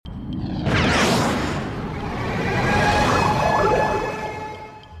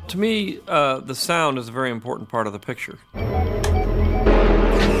To me, the sound is a very important part of the picture. It's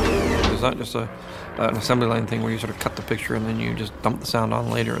not just an assembly line thing where you sort of cut the picture and then you just dump the sound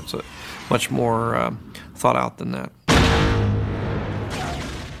on later. It's much more thought out than that.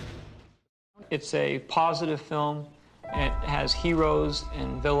 It's a positive film. It has heroes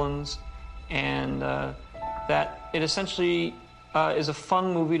and villains, and that it essentially is a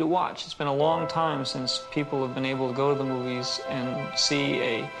fun movie to watch. It's been a long time since people have been able to go to the movies and see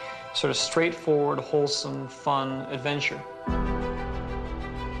a sort of straightforward, wholesome, fun adventure.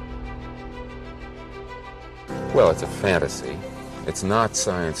 Well, it's a fantasy. It's not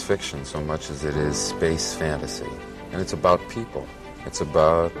science fiction so much as it is space fantasy. And it's about people. It's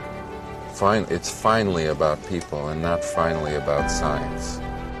finally about people and not finally about science.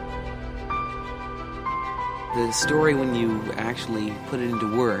 The story, when you actually put it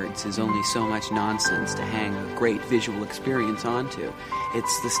into words, is only so much nonsense to hang a great visual experience onto.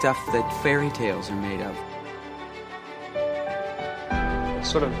 It's the stuff that fairy tales are made of.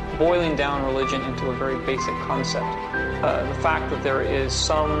 Sort of boiling down religion into a very basic concept. The fact that there is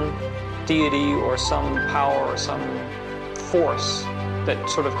some deity or some power or some force that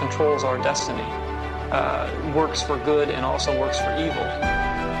sort of controls our destiny works for good and also works for evil.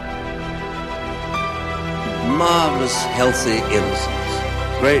 Marvellous, healthy innocence.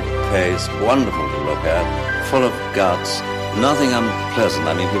 Great pace, wonderful to look at, full of guts, nothing unpleasant.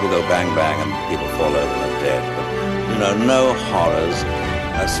 I mean, people go bang, bang, and people fall over and are dead. But, no horrors.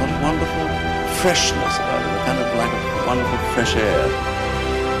 A sort of wonderful freshness about it, kind of like a wonderful fresh air.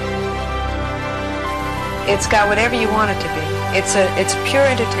 It's got whatever you want it to be. It's pure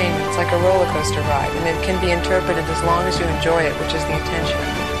entertainment. It's like a roller coaster ride, and it can be interpreted as long as you enjoy it, which is the intention.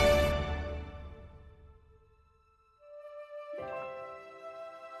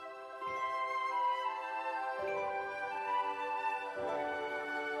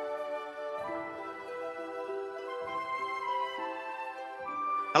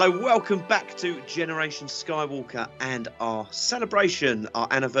 Hello, welcome back to Generation Skywalker and our celebration, our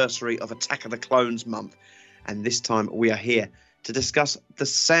anniversary of Attack of the Clones month. And this time we are here to discuss the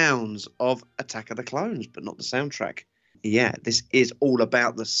sounds of Attack of the Clones, but not the soundtrack. Yeah, this is all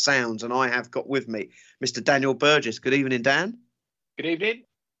about the sounds, and I have got with me Mr. Daniel Burgess. Good evening, Dan. Good evening.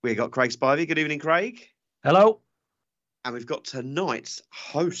 We've got Craig Spivey. Good evening, Craig. Hello. And we've got tonight's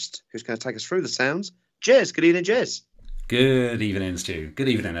host, who's going to take us through the sounds, Jez. Good evening, Jez. Good evening, Stu. Good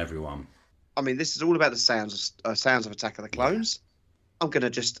evening, everyone. I mean, this is all about the sounds of Attack of the Clones. I'm going to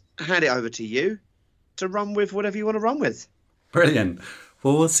just hand it over to you to run with whatever you want to run with. Brilliant.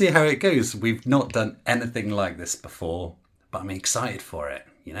 Well, we'll see how it goes. We've not done anything like this before, but I'm excited for it,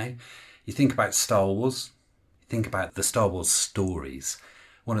 You think about Star Wars, you think about the Star Wars stories.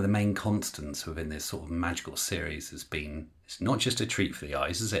 One of the main constants within this sort of magical series has been, it's not just a treat for the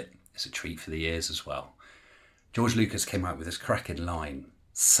eyes, is it? It's a treat for the ears as well. George Lucas came out with this cracking line,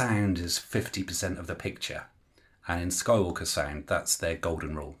 sound is 50% of the picture. And in Skywalker Sound, that's their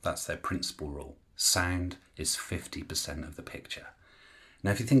golden rule, that's their principal rule. Sound is 50% of the picture.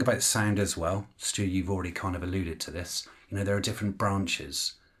 Now, if you think about sound as well, Stu, you've already kind of alluded to this. There are different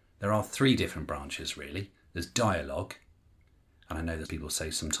branches. There are 3 different branches, really. There's dialogue. And I know that people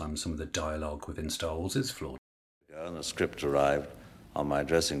say sometimes some of the dialogue within Star Wars is flawed. And the script arrived on my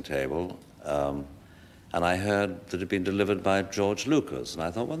dressing table, and I heard that it had been delivered by George Lucas. And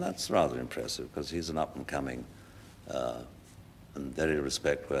I thought, well, that's rather impressive, because he's an up-and-coming and very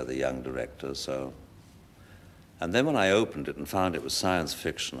respect-worthy young director. And then when I opened it and found it was science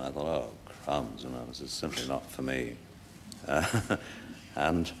fiction, I thought, oh, crumbs, this is simply not for me.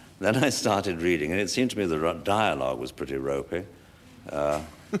 And then I started reading, and it seemed to me the dialogue was pretty ropey.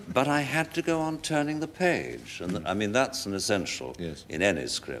 But I had to go on turning the page. And I mean, that's an essential in any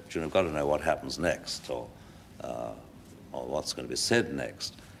script. You've got to know what happens next or what's going to be said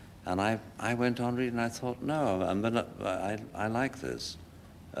next. And I went on reading, and I thought, no, I like this.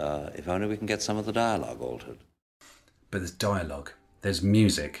 If only we can get some of the dialogue altered. But there's dialogue, there's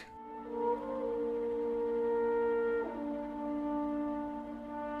music.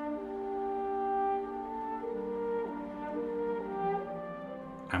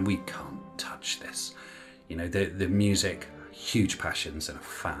 And we can't touch this. The music, huge passions and a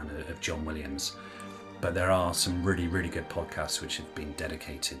fan of John Williams. But there are some really, really good podcasts which have been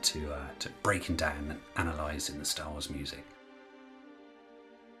dedicated to breaking down and analysing the Star Wars music.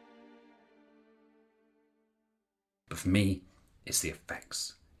 But for me, it's the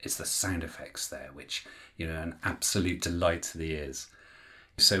effects. It's the sound effects there, which, an absolute delight to the ears.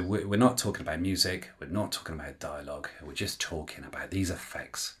 So we're not talking about music, we're not talking about dialogue, we're just talking about these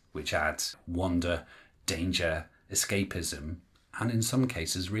effects which add wonder, danger, escapism, and in some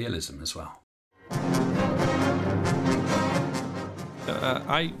cases realism as well.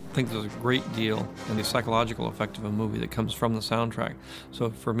 I think there's a great deal in the psychological effect of a movie that comes from the soundtrack. So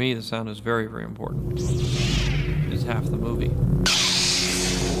for me, the sound is very, very important. It's half the movie.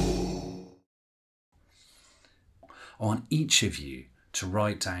 I want each of you to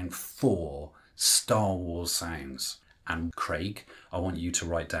write down 4 Star Wars sounds. And Craig, I want you to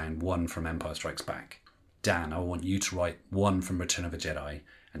write down 1 from Empire Strikes Back. Dan, I want you to write 1 from Return of the Jedi.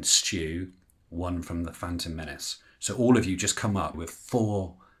 And Stu, 1 from The Phantom Menace. So all of you just come up with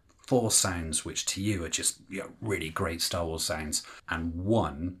four sounds which to you are just really great Star Wars sounds, and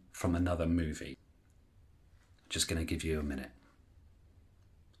 1 from another movie. Just going to give you a minute.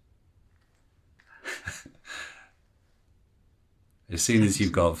 As soon as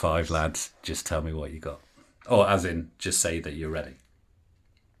you've got 5, lads, just tell me what you got. Or as in, just say that you're ready.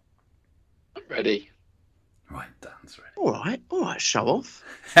 I'm ready. Right, Dan's ready. All right, show off.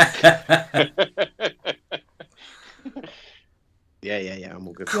 Yeah, I'm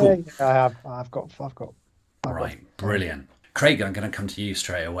all good. Cool. Yeah, I've got. Right, brilliant. Craig, I'm going to come to you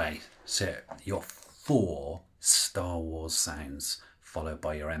straight away. So your 4 Star Wars sounds followed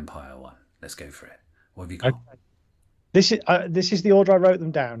by your Empire one. Let's go for it. What have you got? Okay. This is the order I wrote them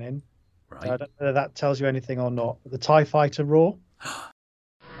down in. Right. So I don't know whether that tells you anything or not. The TIE Fighter roar.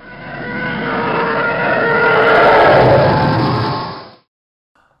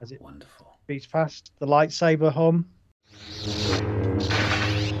 As it Wonderful. beats past. The lightsaber hum.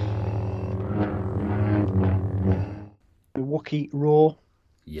 The Wookiee roar.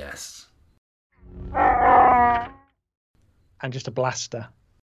 Yes. And just a blaster.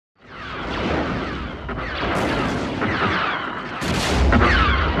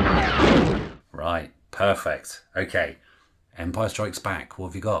 Right, perfect. Okay. Empire Strikes Back, what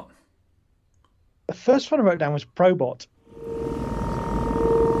have you got? The first one I wrote down was Probot.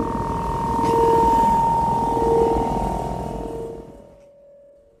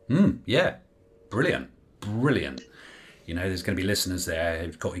 Yeah. Brilliant. You know, there's going to be listeners there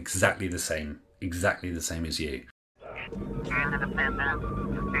who've got exactly the same as you.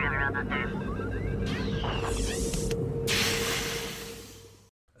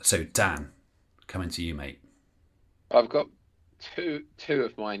 So, Dan, coming to you, mate. I've got two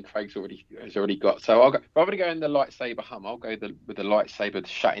of mine. Craig's has already got. So I'll go. Rather than go in the lightsaber hum, I'll go with the lightsaber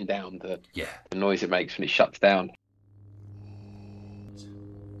shutting down the noise it makes when it shuts down.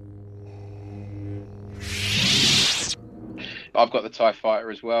 I've got the TIE Fighter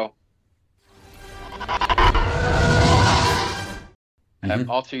as well.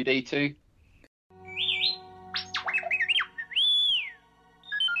 R2-D2.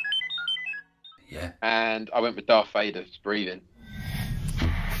 Yeah. And I went with Darth Vader's breathing.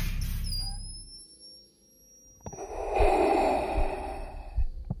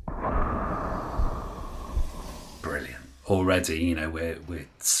 Brilliant. Already, you know, we're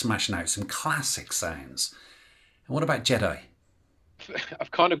smashing out some classic sounds. And what about Jedi? I've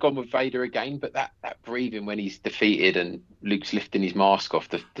kind of gone with Vader again, but that breathing when he's defeated and Luke's lifting his mask off,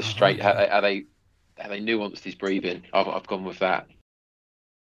 the straight how they nuanced his breathing. I've gone with that.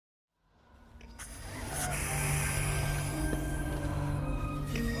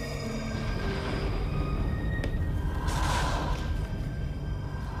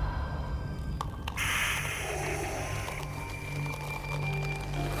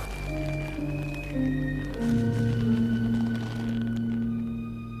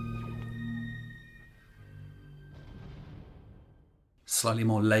 Slightly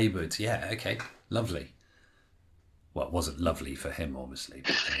more laboured. Yeah, okay. Lovely. Well, it wasn't lovely for him, obviously.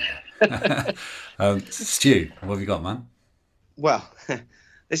 But, Stu, what have you got, man? Well,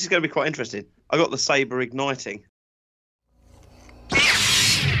 this is going to be quite interesting. I got the saber igniting.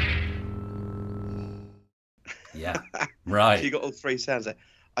 Yeah, right. So you got all 3 sounds there.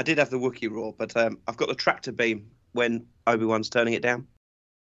 I did have the Wookiee roar, but I've got the tractor beam when Obi-Wan's turning it down.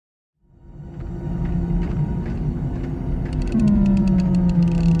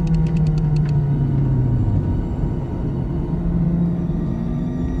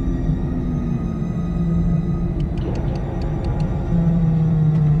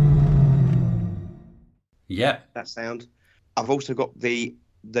 Yeah. That sound. I've also got the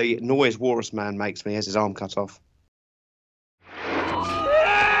noise Walrus Man makes me as his arm cut off.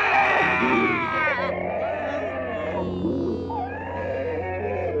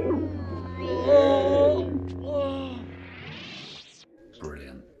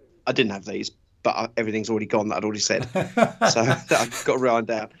 Brilliant. I didn't have these, but everything's already gone that I'd already said. So I've got to rewind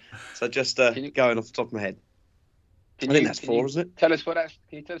down. So just going off the top of my head. I think that's 4, isn't it? Can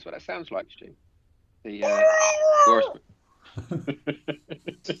you tell us what that sounds like, Stu? The Walrus.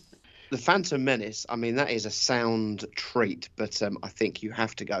 The Phantom Menace, I mean, that is a sound treat, but I think you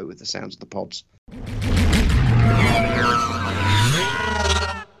have to go with the sounds of the pods.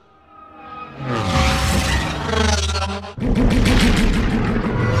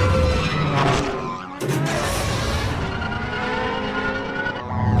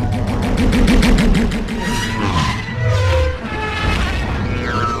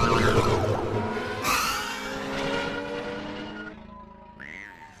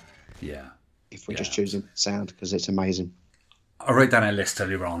 If we're just choosing sound, because it's amazing. I wrote down a list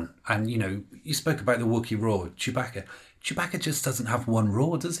earlier on, and you spoke about the Wookiee roar, Chewbacca. Chewbacca just doesn't have one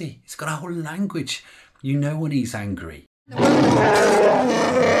roar, does he? He's got a whole language. You know when he's angry.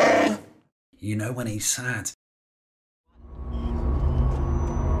 You know when he's sad.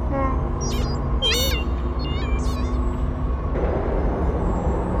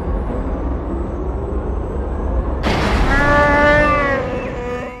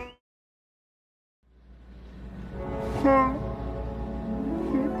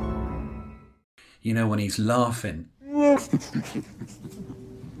 You know when he's laughing. Laugh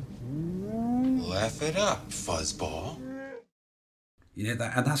it up, fuzzball. You know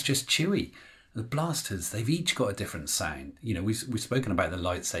that, and that's just Chewie. The blasters, they've each got a different sound. We've spoken about the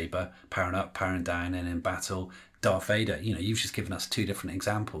lightsaber, powering up, powering down, and in battle, Darth Vader. You've just given us two different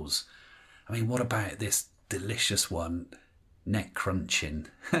examples. I mean, what about this delicious one, neck crunching,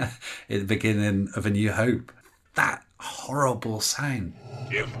 at the beginning of A New Hope? That horrible sound.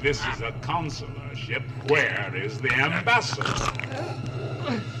 If this is a consular ship, where is the ambassador?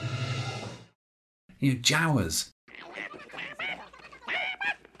 Jawas.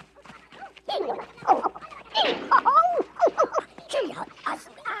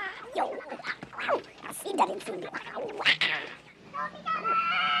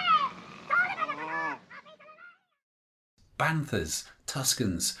 Banthas,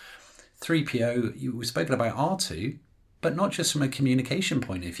 Tuskens, 3PO, we've spoken about R2, but not just from a communication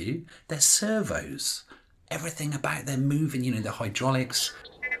point of view. They're servos. Everything about them moving, the hydraulics.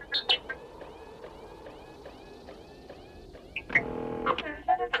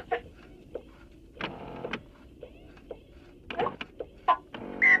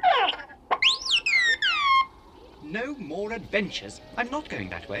 No more adventures. I'm not going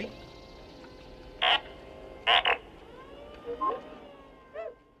that way.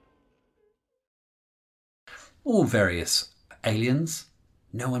 All various aliens.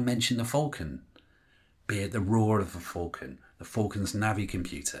 No one mentioned the Falcon. Be it the roar of the Falcon's Navi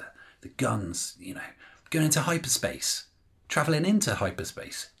computer, the guns, going into hyperspace, travelling into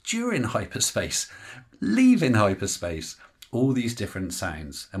hyperspace, during hyperspace, leaving hyperspace. All these different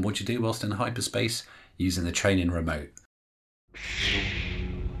sounds. And what you do whilst in hyperspace? Using the training remote.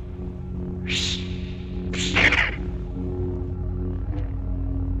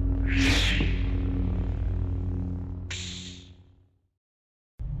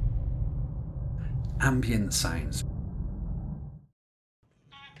 Ambient sounds.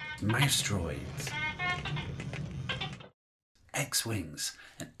 Mouse droids. X-Wings.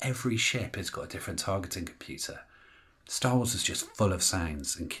 And every ship has got a different targeting computer. Star Wars is just full of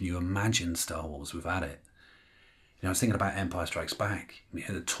sounds, and can you imagine Star Wars without it? I was thinking about Empire Strikes Back. You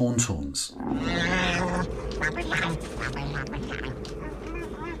hear the Tauntauns.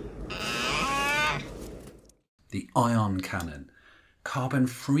 The ion cannon. Carbon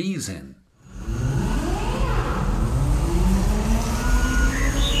freezing.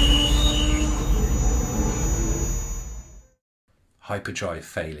 Hyperdrive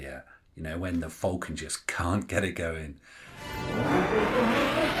failure. When the Falcon just can't get it going.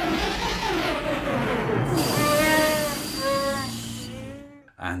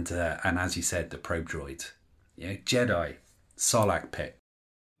 And as you said, the probe droid. Jedi. Sarlacc pit.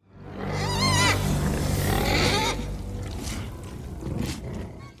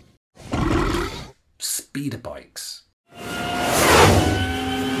 Speeder bikes.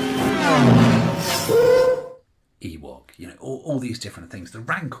 Ewok, all these different things. The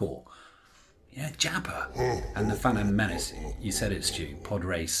Rancor, Jabba, and the Phantom Menace. You said it, Stu, pod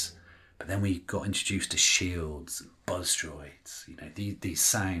race. But then we got introduced to shields, buzz droids. These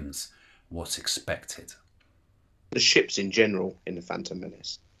sounds, what's expected. The ships in general in the Phantom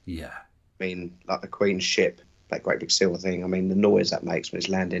Menace. Yeah. I mean, like the Queen's ship, that great big silver thing. I mean, the noise that makes when it's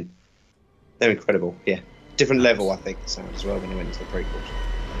landing. They're incredible, yeah. Different level, I think, the sound as well when you went into the prequels.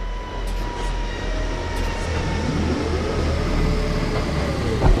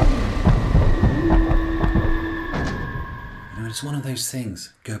 It's one of those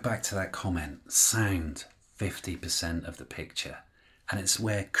things. Go back to that comment. Sound, 50% of the picture. And it's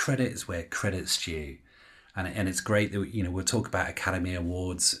where credit is where credit's due. And it's great that, you know, we'll talk about Academy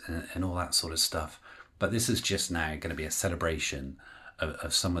Awards and all that sort of stuff. But this is just now going to be a celebration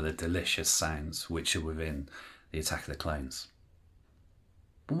of some of the delicious sounds which are within the Attack of the Clones.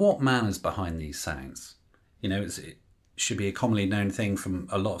 But what man is behind these sounds? You know, it should be a commonly known thing from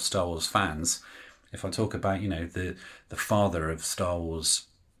a lot of Star Wars fans. If I talk about, you know, the father of Star Wars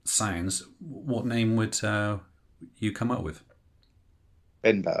sounds, what name would you come up with?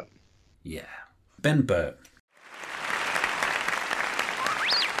 Ben Burtt. Yeah, Ben Burtt.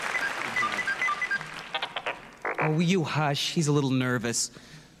 Oh, will you hush? He's a little nervous.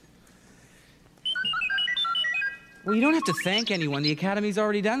 Well, you don't have to thank anyone. The Academy's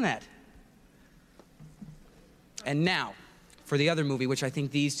already done that. And now, for the other movie, which I think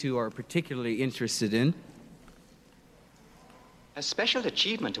these two are particularly interested in. A Special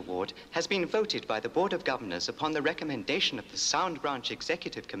Achievement Award has been voted by the Board of Governors upon the recommendation of the Sound Branch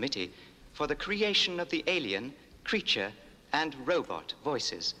Executive Committee for the creation of the alien, creature, and robot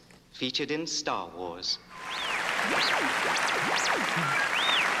voices featured in Star Wars.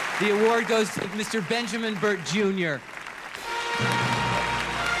 The award goes to Mr. Benjamin Burtt, Jr.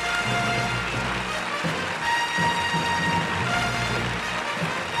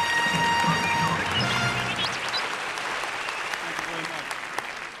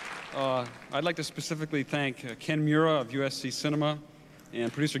 I'd like to specifically thank Ken Mura of USC Cinema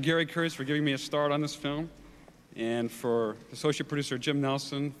and producer Gary Kurtz for giving me a start on this film, and for associate producer Jim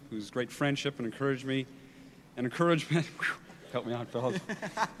Nelson, whose great friendship and encouragement, help me out, fellas,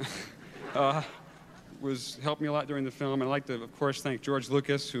 helped me a lot during the film. And I'd like to, of course, thank George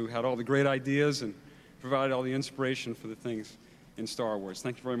Lucas, who had all the great ideas and provided all the inspiration for the things in Star Wars.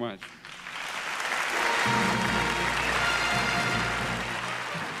 Thank you very much.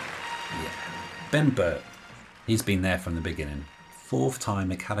 Ben Burtt, he's been there from the beginning. 4th-time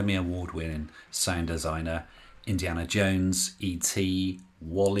Academy Award-winning sound designer, Indiana Jones, E.T.,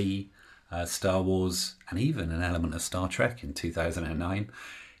 WALL-E, Star Wars, and even an element of Star Trek in 2009.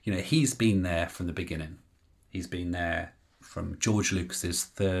 You know, he's been there from the beginning. He's been there from George Lucas's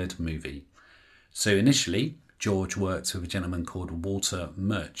 3rd movie. So initially, George worked with a gentleman called Walter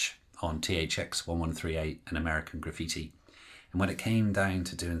Murch on THX 1138 and American Graffiti. And when it came down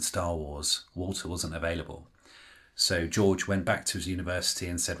to doing Star Wars, Walter wasn't available. So George went back to his university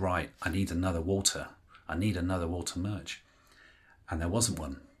and said, right, I need another Walter. I need another Walter Murch. And there wasn't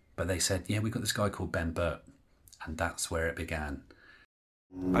one. But they said, yeah, we've got this guy called Ben Burtt. And that's where it began.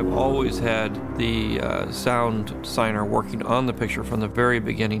 I've always had the sound designer working on the picture from the very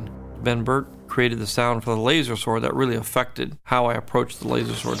beginning. Ben Burtt created the sound for the laser sword that really affected how I approached the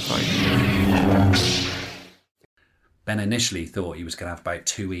laser sword fight. Ben initially thought he was going to have about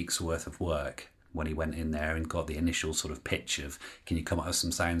 2 weeks worth of work when he went in there and got the initial sort of pitch of, can you come up with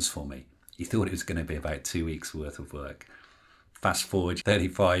some sounds for me? He thought it was going to be about 2 weeks worth of work. Fast forward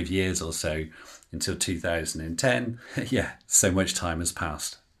 35 years or so until 2010. Yeah, so much time has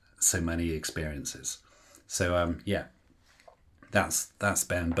passed. So many experiences. So, yeah, that's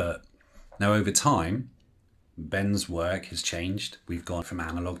Ben Burtt. Now, over time, Ben's work has changed. We've gone from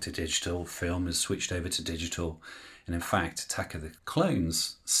analog to digital. Film has switched over to digital. And in fact, Attack of the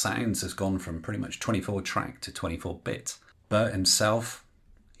Clones sounds has gone from pretty much 24-track to 24-bit. Burtt himself,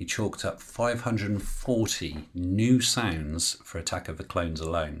 he chalked up 540 new sounds for Attack of the Clones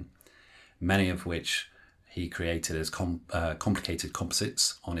alone, many of which he created as complicated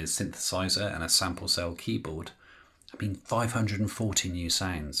composites on his synthesizer and a sample cell keyboard. I mean, 540 new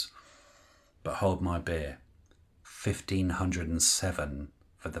sounds. But hold my beer, 1,507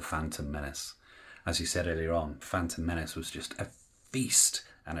 for The Phantom Menace. As you said earlier on, Phantom Menace was just a feast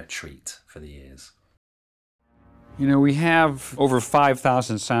and a treat for the ears. You know, we have over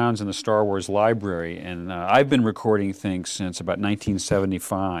 5,000 sounds in the Star Wars library, and I've been recording things since about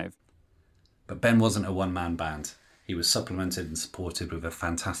 1975. But Ben wasn't a one-man band. He was supplemented and supported with a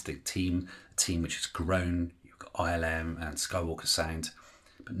fantastic team, a team which has grown. You've got ILM and Skywalker Sound,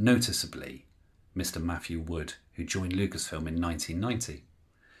 but noticeably Mr. Matthew Wood, who joined Lucasfilm in 1990.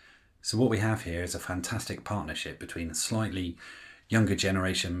 So what we have here is a fantastic partnership between a slightly younger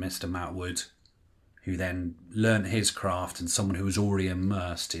generation, Mr. Matt Wood, who then learned his craft, and someone who was already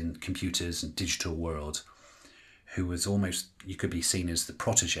immersed in computers and digital world, who was almost, you could be seen as the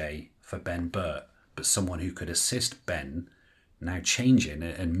protege for Ben Burtt, but someone who could assist Ben now changing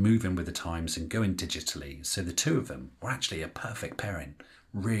and moving with the times and going digitally. So the two of them were actually a perfect pairing.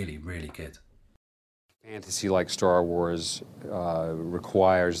 Really, really good. Fantasy like Star Wars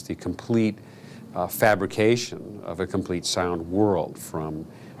requires the complete fabrication of a complete sound world, from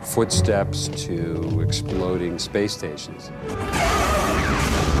footsteps to exploding space stations.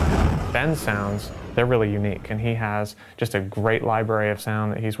 Ben's sounds, they're really unique, and he has just a great library of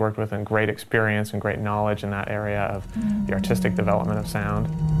sound that he's worked with and great experience and great knowledge in that area of the artistic development of sound.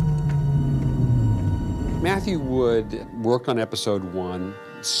 Matthew Wood worked on episode 1,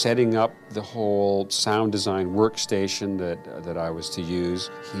 setting up the whole sound design workstation that I was to use.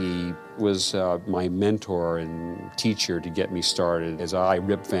 He was my mentor and teacher to get me started. As I,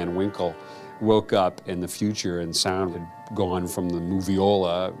 Rip Van Winkle, woke up in the future and sound had gone from the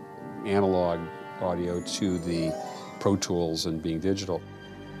Moviola analog audio to the Pro Tools and being digital.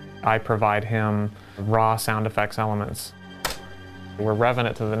 I provide him raw sound effects elements. We're revving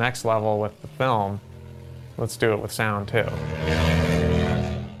it to the next level with the film. Let's do it with sound too.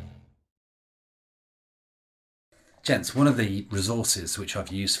 Gents, one of the resources which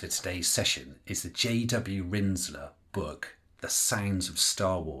I've used for today's session is the J.W. Rinzler book, The Sounds of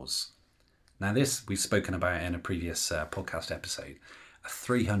Star Wars. Now this we've spoken about in a previous podcast episode, a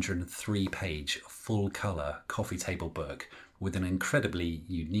 303-page full-colour coffee table book with an incredibly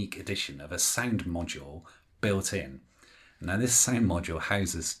unique edition of a sound module built in. Now this sound module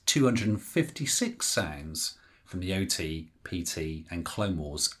houses 256 sounds from the OT, PT and Clone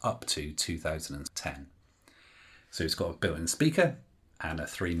Wars up to 2010. So it's got a built-in speaker and a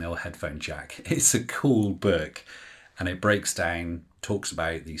 3mm headphone jack. It's a cool book, and it breaks down, talks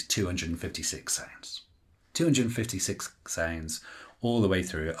about these 256 sounds. 256 sounds all the way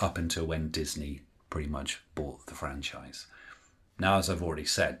through up until when Disney pretty much bought the franchise. Now, as I've already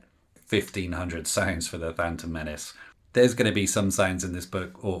said, 1,500 sounds for the Phantom Menace. There's going to be some sounds in this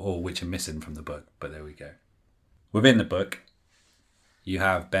book or which are missing from the book, but there we go. Within the book, you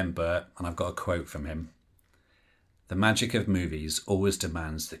have Ben Burtt, and I've got a quote from him. "The magic of movies always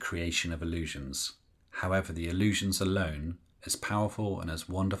demands the creation of illusions. However, the illusions alone, as powerful and as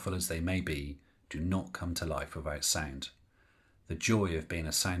wonderful as they may be, do not come to life without sound. The joy of being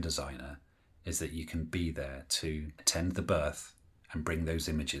a sound designer is that you can be there to attend the birth and bring those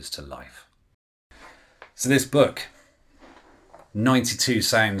images to life." So this book, 92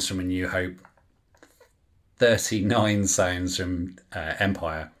 sounds from A New Hope, 39 sounds from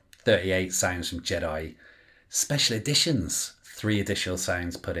Empire, 38 sounds from Jedi, special editions, 3 additional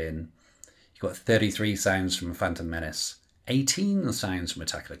sounds put in. You've got 33 sounds from Phantom Menace, 18 sounds from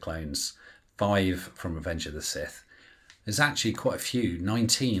Attack of the Clones, 5 from Revenge of the Sith. There's actually quite a few,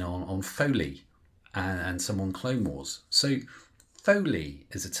 19 on Foley and some on Clone Wars. So Foley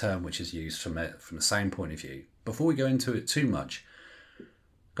is a term which is used from a sound point of view. Before we go into it too much,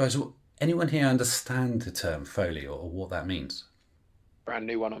 guys, anyone here understand the term Foley or what that means? Brand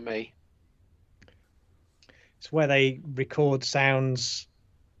new one on me. It's where they record sounds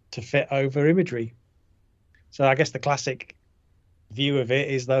to fit over imagery. So I guess the classic view of it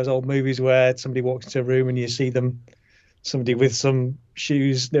is those old movies where somebody walks into a room and you see somebody with some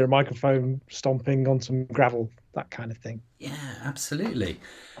shoes near a microphone stomping on some gravel, that kind of thing. Yeah, absolutely.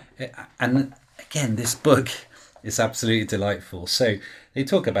 And again, this book is absolutely delightful. So they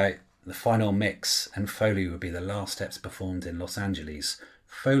talk about the final mix, and Foley would be the last steps performed in Los Angeles.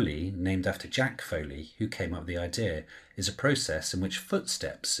 Foley, named after Jack Foley, who came up with the idea, is a process in which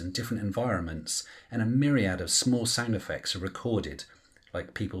footsteps in different environments and a myriad of small sound effects are recorded,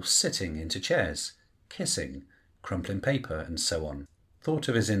 like people sitting into chairs, kissing, crumpling paper, and so on. Thought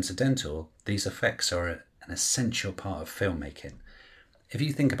of as incidental, these effects are an essential part of filmmaking. If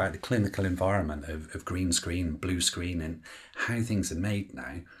you think about the clinical environment of green screen, blue screen, and how things are made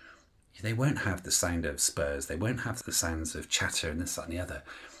now, they won't have the sound of spurs, they won't have the sounds of chatter and this, that and the other.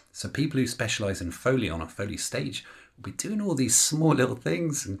 So people who specialise in Foley on a Foley stage will be doing all these small little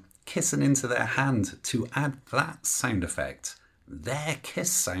things and kissing into their hand to add that sound effect, their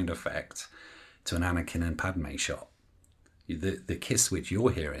kiss sound effect, to an Anakin and Padme shot. The kiss which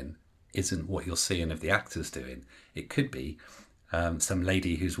you're hearing isn't what you're seeing of the actors doing. It could be some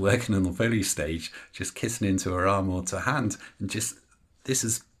lady who's working on the Foley stage just kissing into her arm or to her hand, and just, this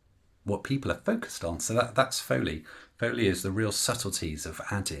is what people are focused on. So that's Foley. Foley is the real subtleties of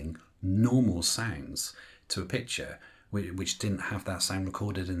adding normal sounds to a picture which didn't have that sound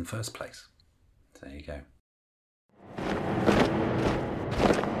recorded in the first place. So there you go.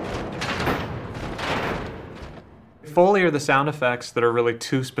 Foley are the sound effects that are really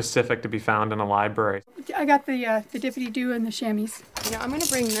too specific to be found in a library. I got the dippity-doo and the chamois. I'm going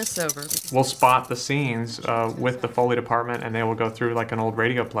to bring this over. We'll spot the scenes with the Foley department, and they will go through like an old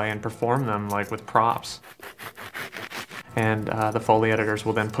radio play and perform them like with props. And the Foley editors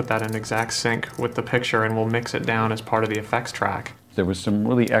will then put that in exact sync with the picture, and we'll mix it down as part of the effects track. There was some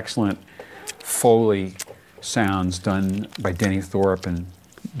really excellent Foley sounds done by Denny Thorpe and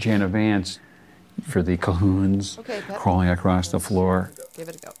Jana Vance. for the Cahoons Okay, Pep. crawling across the floor. Give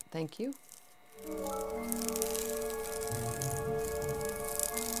it a go. Thank you.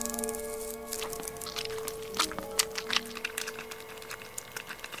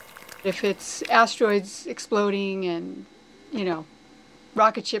 If it's asteroids exploding and, you know,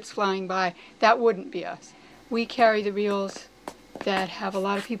 rocket ships flying by, that wouldn't be us. We carry the reels that have a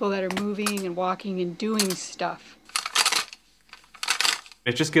lot of people that are moving and walking and doing stuff.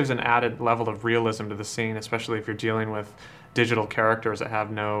 It just gives an added level of realism to the scene, especially if you're dealing with digital characters that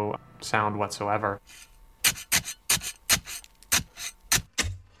have no sound whatsoever.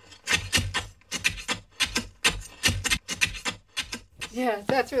 Yeah,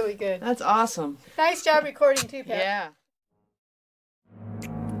 that's really good. That's awesome. Nice job recording too, Pep. Yeah.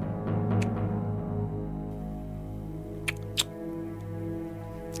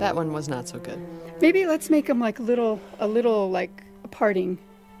 That one was not so good. Maybe let's make them like a little like parting,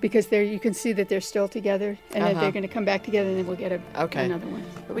 because there you can see that they're still together, and then they're going to come back together, and then we'll get another one.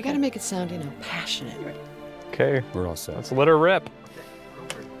 But we got to make it sound, passionate. Okay, we're all set. Let's let her rip.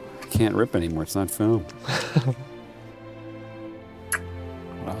 Can't rip anymore. It's not film.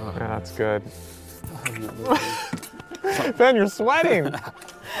 Wow. Yeah, that's good. Ben, you're sweating.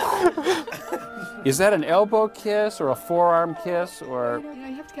 Is that an elbow kiss or a forearm kiss or?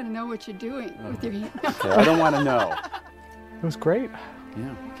 You have to kind of know what you're doing with your hand. Okay, I don't want to know. It was great.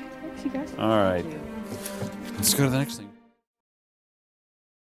 Yeah. Thanks, you guys. All right. Let's go to the next thing.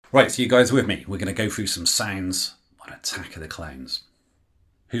 Right, so you guys with me? We're going to go through some sounds on Attack of the Clones.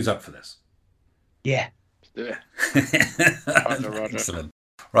 Who's up for this? Yeah. Let's do it. Roger. Excellent.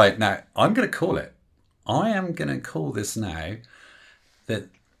 Right, now, I'm going to call it. I am going to call this now that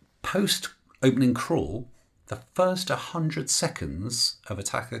post-opening crawl, the first 100 seconds of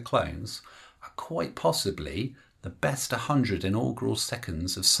Attack of the Clones are quite possibly the best 100 inaugural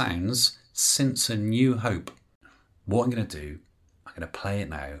seconds of sounds since A New Hope. What I'm going to do, I'm going to play it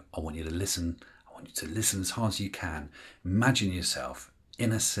now. I want you to listen. I want you to listen as hard as you can. Imagine yourself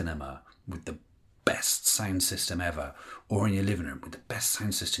in a cinema with the best sound system ever, or in your living room with the best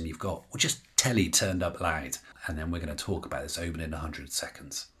sound system you've got, or just telly turned up loud. And then we're going to talk about this opening 100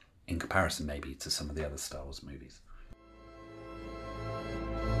 seconds in comparison maybe to some of the other Star Wars movies.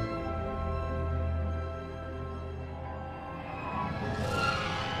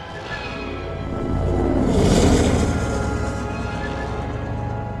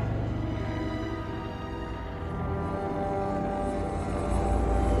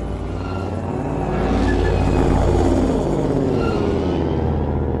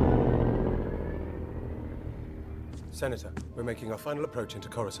 Senator, we're making our final approach into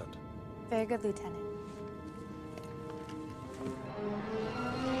Coruscant. Very good, Lieutenant.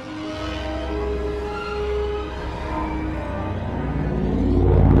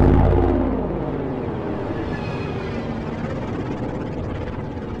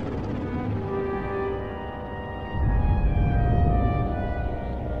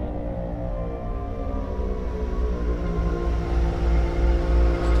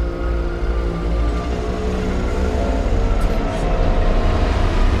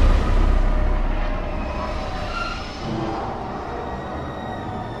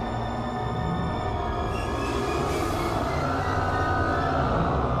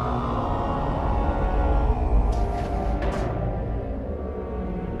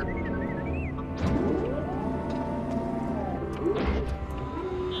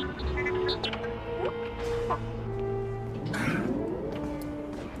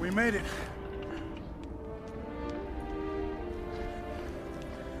 We made it.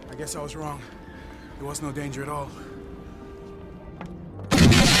 I guess I was wrong. There was no danger at all.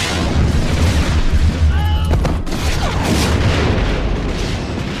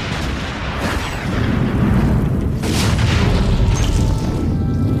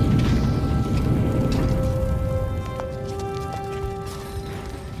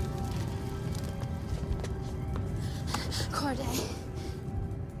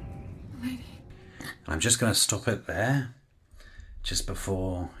 I'm just going to stop it there, just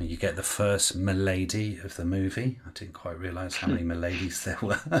before you get the first Milady of the movie. I didn't quite realise how many Miladies there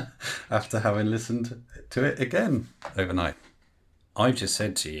were after having listened to it again overnight. I've just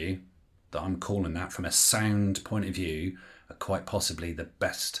said to you that I'm calling that, from a sound point of view, quite possibly the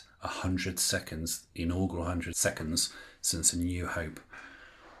best 100 seconds, inaugural 100 seconds since A New Hope.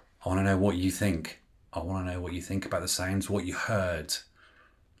 I want to know what you think. I want to know what you think about the sounds, what you heard.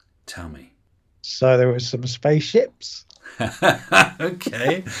 Tell me. So there were some spaceships.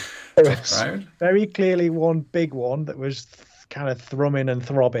 Okay. There was very clearly one big one that was kind of thrumming and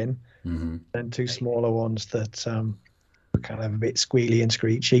throbbing, and two smaller ones that were kind of a bit squealy and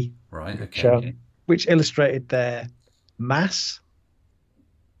screechy. Right. Okay. Which, which illustrated their mass,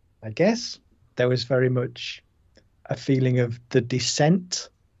 I guess. There was very much a feeling of the descent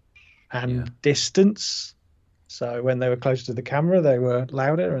and distance. So when they were closer to the camera, they were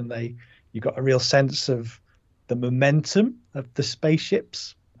louder, and you got a real sense of the momentum of the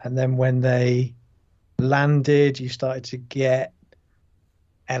spaceships. And then when they landed, you started to get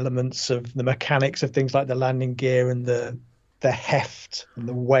elements of the mechanics of things like the landing gear and the heft and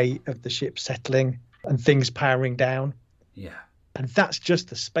the weight of the ship settling and things powering down. Yeah. And that's just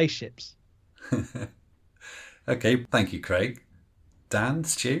the spaceships. Okay, thank you, Craig. Dan,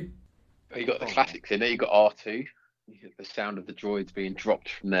 Stu? You got the classics in there. You got R2. You get the sound of the droids being dropped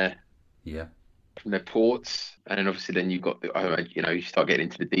from their ports, and then obviously then you've got you start getting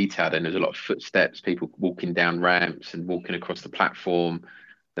into the detail. Then there's a lot of footsteps, people walking down ramps and walking across the platform.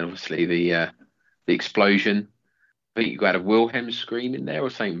 Then obviously the explosion. I think you had a Wilhelm scream in there or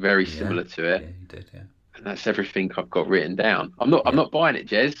something very similar to it. Yeah, you did, yeah. And that's everything I've got written down. I'm not buying it,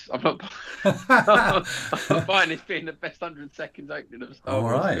 Jez. I'm not buying this being the best 100 seconds opening of a Star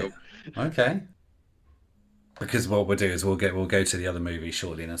Wars film. Okay. Because what we'll do is we'll go to the other movie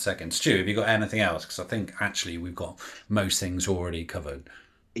shortly in a second. Stu, have you got anything else? Because I think actually we've got most things already covered.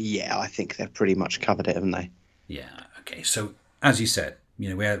 Yeah, I think they've pretty much covered it, haven't they? Yeah. Okay. So as you said,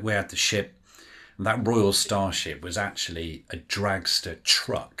 we had the ship. That Royal Starship was actually a dragster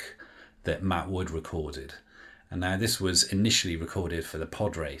truck that Matt Wood recorded. And now this was initially recorded for the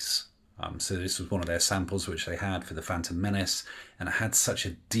pod race. So this was one of their samples which they had for the Phantom Menace, and it had such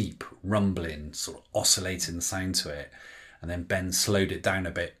a deep, rumbling, sort of oscillating sound to it. And then Ben slowed it down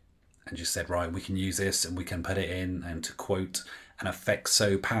a bit and just said, right, we can use this and we can put it in, and to quote, an effect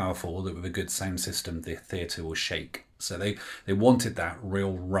so powerful that with a good sound system, the theatre will shake. So they wanted that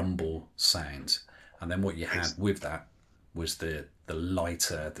real rumble sound. And then what you had with that was the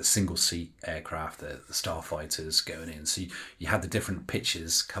lighter, the single seat aircraft, the starfighters going in. So you had the different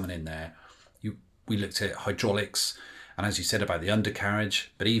pitches coming in there. We looked at hydraulics, and as you said about the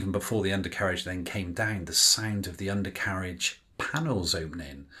undercarriage, but even before the undercarriage then came down, the sound of the undercarriage panels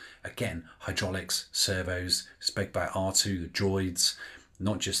opening. Again, hydraulics, servos, spoke about R2, the droids,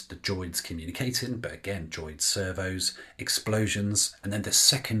 not just the droids communicating, but again, droid servos, explosions, and then the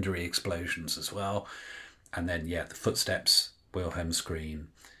secondary explosions as well. And then, the footsteps, Wilhelm scream.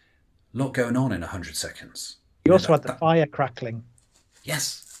 A lot going on in 100 seconds. You also had the fire crackling.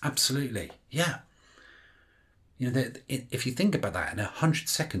 Yes, absolutely. Yeah. If you think about that, in 100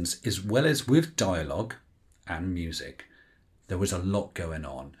 seconds, as well as with dialogue and music, there was a lot going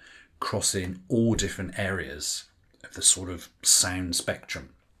on, crossing all different areas of the sort of sound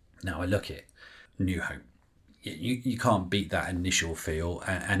spectrum. Now I look at New Hope. You can't beat that initial feel,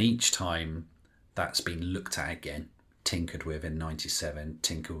 and each time that's been looked at again, tinkered with in 97,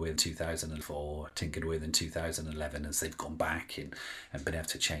 tinkered with 2004, tinkered with in 2011 as they've gone back and been able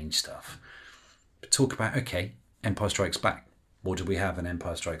to change stuff. But talk about, okay, Empire Strikes Back. What do we have in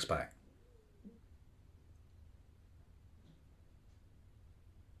Empire Strikes Back?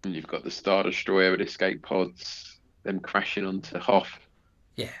 And you've got the Star Destroyer with escape pods, them crashing onto Hoth.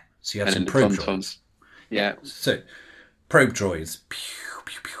 Yeah, so you have some probe droids. Yeah. So, probe droids, pew,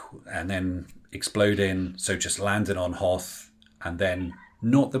 pew, pew, and then exploding, so just landing on Hoth, and then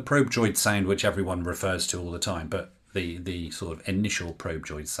not the probe droid sound which everyone refers to all the time, but the sort of initial probe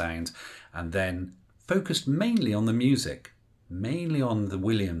droid sound, and then focused mainly on the music, mainly on the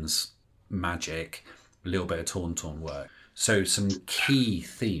Williams magic, a little bit of Tauntaun work. So some key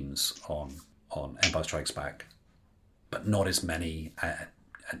themes on Empire Strikes Back, but not as many,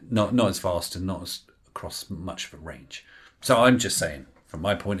 not as vast, and not as across much of a range. So I'm just saying, from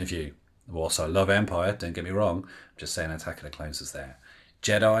my point of view, whilst I love Empire, don't get me wrong, I'm just saying Attack of the Clones is there.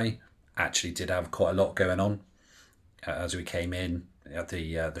 Jedi actually did have quite a lot going on as we came in. At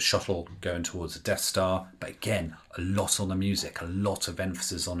the shuttle going towards the Death Star, but again, a lot on the music, a lot of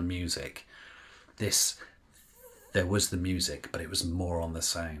emphasis on the music. There was the music, but it was more on the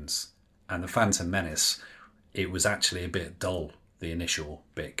sounds. And the Phantom Menace, it was actually a bit dull, the initial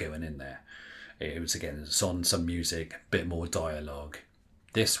bit going in there. It was, again, it's on some music, a bit more dialogue.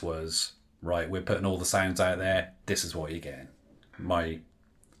 This was, right, we're putting all the sounds out there, this is what you're getting. My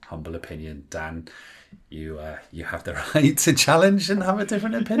humble opinion, Dan, you have the right to challenge and have a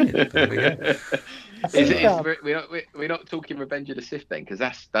different opinion. There we go. We're not talking Revenge of the Sith then, because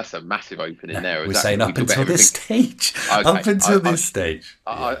that's a massive opening there. We're saying up until this stage. Okay. Up until this stage.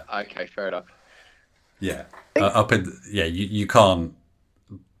 Okay, fair enough. Yeah, you can't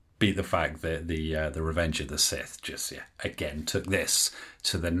beat the fact that the Revenge of the Sith just again took this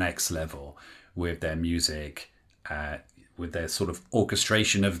to the next level with their music. with their sort of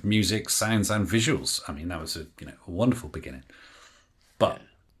orchestration of music, sounds, and visuals. I mean, that was a wonderful beginning. But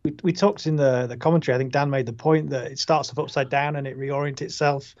we talked in the commentary. I think Dan made the point that it starts off upside down and it reorients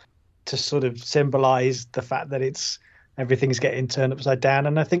itself to sort of symbolise the fact that everything's getting turned upside down.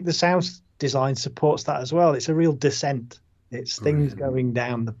 And I think the sound design supports that as well. It's a real descent. It's things going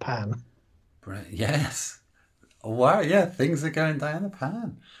down the pan. Yes. Wow, yeah, things are going down the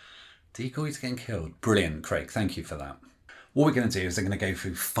pan. Decoys getting killed. Brilliant, Craig. Thank you for that. What we're going to do is I'm going to go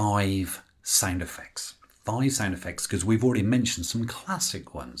through 5 sound effects. 5 sound effects, because we've already mentioned some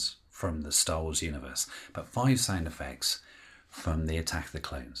classic ones from the Star Wars universe, but 5 sound effects from the Attack of the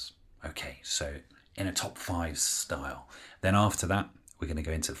Clones. Okay, so in a top 5 style. Then after that, we're going to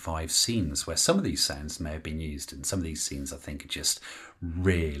go into 5 scenes where some of these sounds may have been used, and some of these scenes I think are just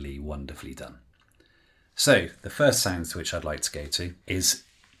really wonderfully done. So the first sounds which I'd like to go to is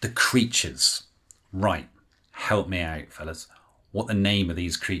the creatures. Right, help me out, fellas. What the name of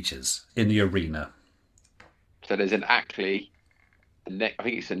these creatures in the arena? So there's an Ackley, I think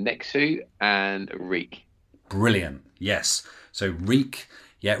it's a Nexu, and a Reek. Brilliant, yes. So Reek,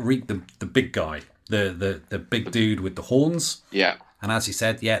 the big guy, the big dude with the horns. Yeah. And as he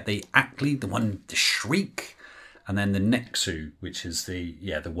said, the Ackley, the Shriek, and then the Nexu, which is the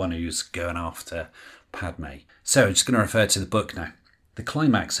one who's going after Padme. So I'm just going to refer to the book now. The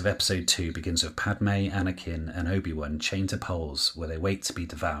climax of episode 2 begins with Padme, Anakin, and Obi-Wan chained to poles where they wait to be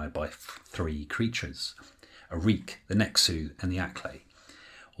devoured by 3 creatures. A Reek, the Nexu, and the Ackley.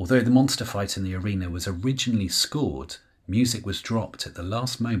 Although the monster fight in the arena was originally scored, music was dropped at the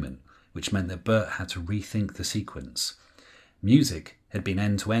last moment, which meant that Burt had to rethink the sequence. Music had been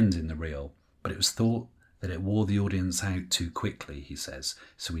end-to-end in the reel, but it was thought that it wore the audience out too quickly, he says,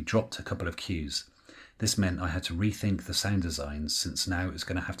 so we dropped a couple of cues. This meant I had to rethink the sound design, since now it was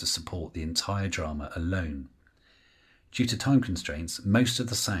going to have to support the entire drama alone. Due to time constraints, most of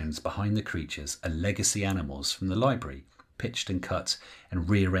the sounds behind the creatures are legacy animals from the library, pitched and cut and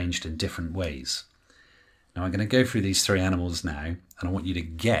rearranged in different ways. Now I'm going to go through these 3 animals now, and I want you to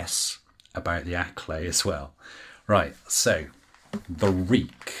guess about the Ackley as well. Right, so the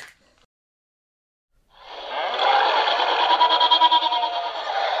Reek.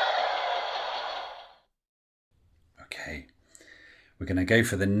 Okay, we're going to go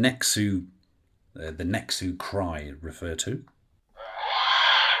for the Nexu cry refer to.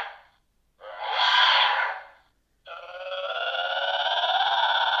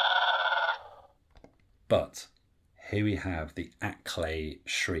 But here we have the Ackley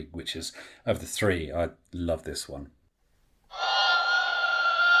shriek, which is, of the 3, I love this one.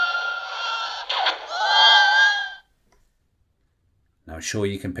 Now I'm sure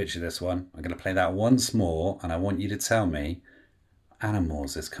you can picture this one. I'm going to play that once more, and I want you to tell me what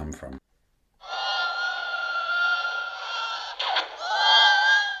animals this come from.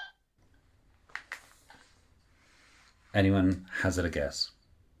 Anyone hazard a guess?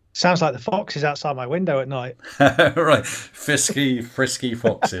 Sounds like the foxes outside my window at night. Right, frisky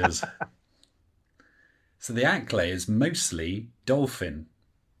foxes. So the Ackley is mostly dolphin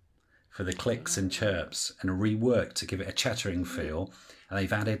for the clicks and chirps, and reworked to give it a chattering feel, and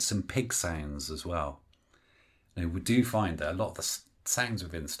they've added some pig sounds as well. Now we do find that a lot of the sounds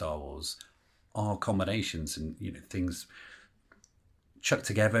within Star Wars are combinations and things chucked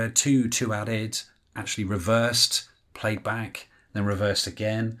together, two added, actually reversed, played back, then reversed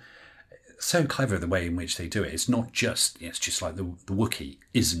again. So clever the way in which they do it. It's not just, it's just like the Wookiee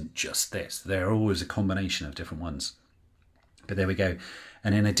isn't just this. They're always a combination of different ones. But there we go.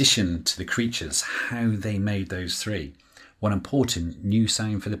 And in addition to the creatures, how they made those 3, one important new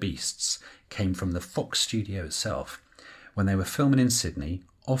sound for the beasts came from the Fox studio itself. When they were filming in Sydney,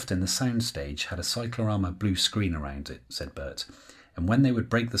 often the soundstage had a cyclorama blue screen around it, said Burt. And when they would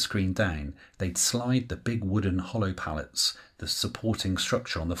break the screen down, they'd slide the big wooden hollow pallets, the supporting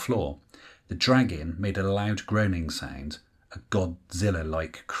structure, on the floor. The drag-in made a loud groaning sound, a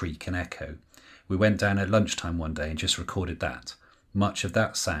Godzilla-like creak and echo. We went down at lunchtime one day and just recorded that. Much of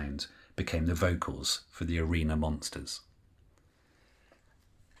that sound became the vocals for the arena monsters.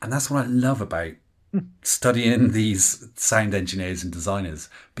 And that's what I love about studying these sound engineers and designers,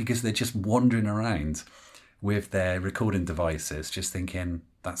 because they're just wandering around with their recording devices, just thinking,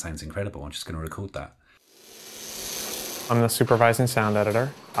 that sounds incredible, I'm just going to record that. I'm the supervising sound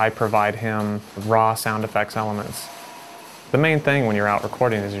editor. I provide him raw sound effects elements. The main thing when you're out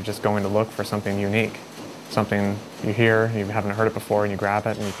recording is you're just going to look for something unique. Something you hear, you haven't heard it before, and you grab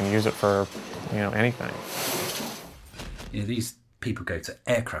it and you can use it for, anything. These people go to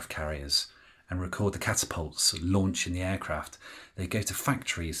aircraft carriers and record the catapults launching the aircraft. They go to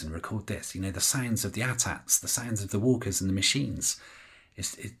factories and record this. You know, the sounds of the AT-ATs, the sounds of the walkers and the machines.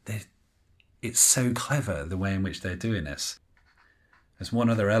 It's so clever the way in which they're doing this. There's one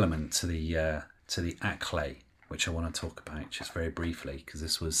other element to the ACLAY, which I want to talk about just very briefly, because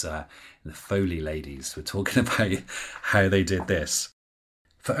this was the Foley ladies were talking about how they did this.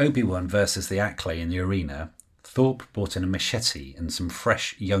 For Obi-Wan versus the ACLAY in the arena, Thorpe brought in a machete and some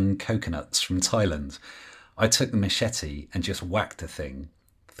fresh young coconuts from Thailand. I took the machete and just whacked the thing,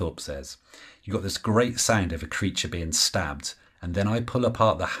 Thorpe says. You got this great sound of a creature being stabbed, and then I pull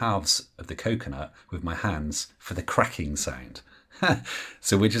apart the halves of the coconut with my hands for the cracking sound.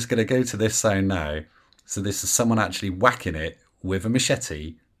 So we're just going to go to this sound now. So this is someone actually whacking it with a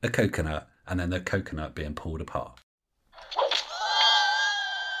machete, a coconut, and then the coconut being pulled apart.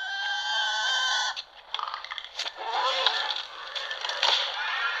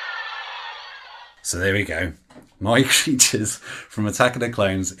 So there we go. My creatures from Attack of the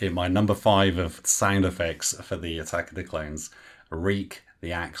Clones in my number 5 of sound effects for the Attack of the Clones. Reek,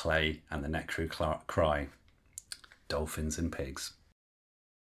 the ACLAY, and the Necro Cry. Dolphins and pigs.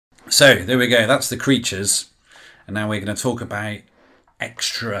 So there we go. That's the creatures. And now we're going to talk about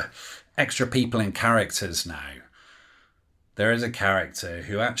extra people and characters now. There is a character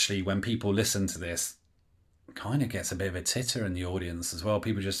who actually, when people listen to this, kind of gets a bit of a titter in the audience as well.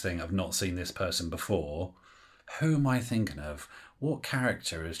 People just think, I've not seen this person before. Who am I thinking of? What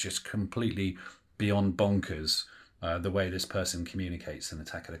character is just completely beyond bonkers the way this person communicates in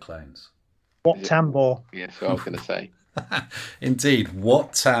Attack of the Clones? Wat Tambor. Yes, I was going to say. Indeed,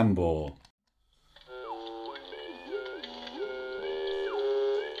 Wat Tambor.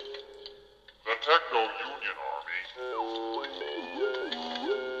 The Techno-Union Army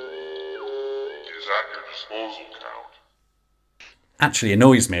is at your disposal, Count. Actually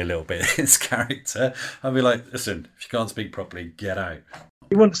annoys me a little bit, his character. I'll be like, listen, if you can't speak properly, get out.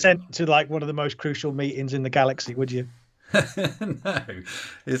 You wouldn't send to like one of the most crucial meetings in the galaxy, would you? No.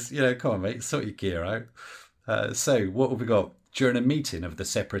 It's, come on, mate, sort your gear out. So, what have we got? During a meeting of the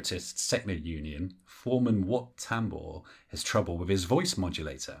separatist Techno-Union, Foreman Wat Tambor has trouble with his voice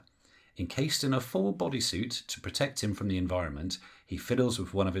modulator. Encased in a full bodysuit to protect him from the environment, he fiddles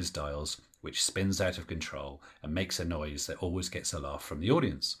with one of his dials, which spins out of control and makes a noise that always gets a laugh from the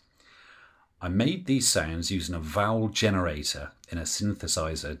audience. I made these sounds using a vowel generator in a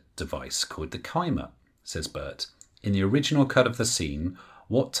synthesizer device called the Keimer, says Bert. In the original cut of the scene,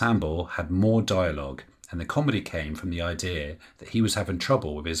 Wat Tambor had more dialogue, and the comedy came from the idea that he was having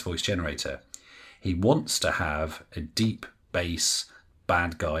trouble with his voice generator. He wants to have a deep bass,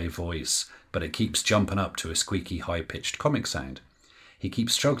 bad guy voice, but it keeps jumping up to a squeaky, high-pitched comic sound. He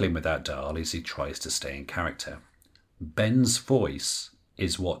keeps struggling with that dial as he tries to stay in character. Ben's voice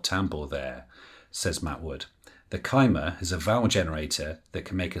is Wat Tambor there, says Matt Wood. The Keimer is a vowel generator that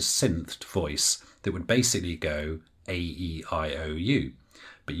can make a synthed voice that would basically go A-E-I-O-U,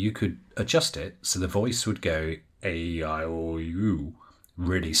 but you could adjust it so the voice would go A-E-I-O-U,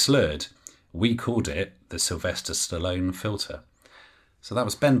 really slurred. We called it the Sylvester Stallone filter. So that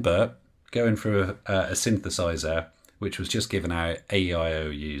was Ben Burt going through a synthesizer which was just giving out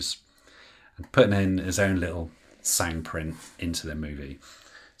A-E-I-O-U's and putting in his own little sound print into the movie.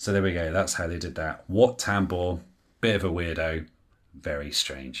 So there we go, that's how they did that. Wat Tambor, bit of a weirdo, very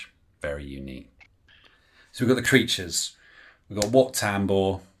strange, very unique. So we've got the creatures, we've got Wat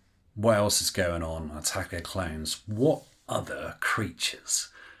Tambor. What else is going on? Attack of the Clones. What other creatures?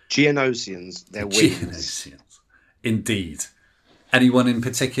 Geonosians, they're wings. Geonosians, indeed. Anyone in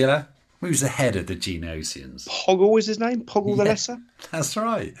particular? Who's the head of the Geonosians? Poggle is his name? Poggle the Lesser? That's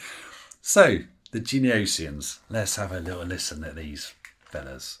right. So, the Geonosians. Let's have a little listen at these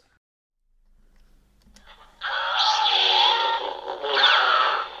fellas.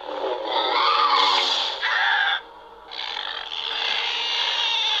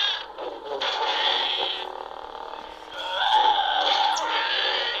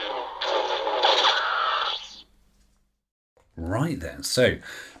 Right then, so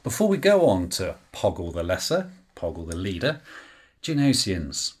before we go on to Poggle the Lesser, Poggle the Leader,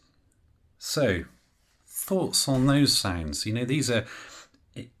 Geonosians. So, thoughts on those sounds? These are,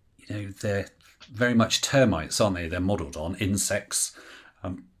 they're very much termites, aren't they? They're modelled on insects.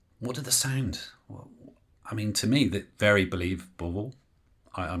 What do they sound? I mean, to me, they're very believable.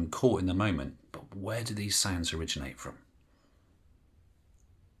 I'm caught in the moment, but where do these sounds originate from?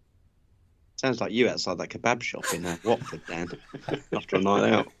 Sounds like you outside that kebab shop in Watford, Dan, after a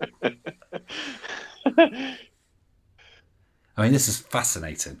night out. I mean, this is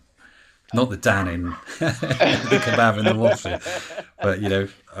fascinating. Not the Dan in the kebab in the Watford, but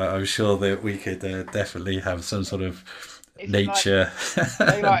I'm sure that we could definitely have some sort of nature.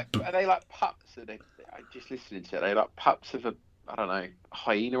 Are they like pups? I just listening to it. They like pups of a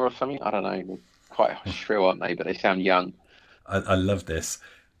hyena or something. I don't know. They're quite shrill, aren't they? But they sound young. I love this.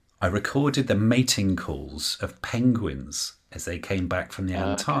 I recorded the mating calls of penguins as they came back from the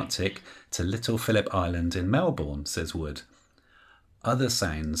Antarctic to Little Phillip Island in Melbourne, says Wood. Other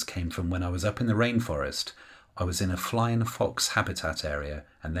sounds came from when I was up in the rainforest. I was in a flying fox habitat area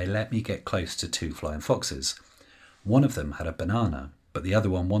and they let me get close to 2 flying foxes. One of them had a banana, but the other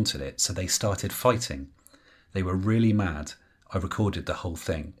one wanted it, so they started fighting. They were really mad. I recorded the whole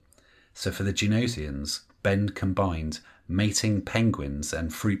thing. So for the Genosians, Ben combined mating penguins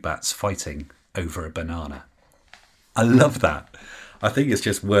and fruit bats fighting over a banana. I love that. I think it's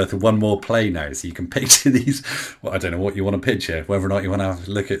just worth one more play now, so you can picture these. Well, I don't know what you want to picture, whether or not you want to have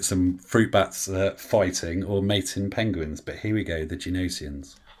a look at some fruit bats fighting or mating penguins. But here we go, the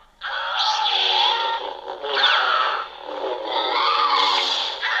Genosians.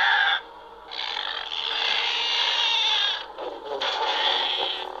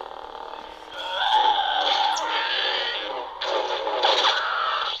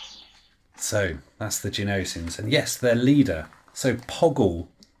 So that's the Genosians, and yes, their leader. So Poggle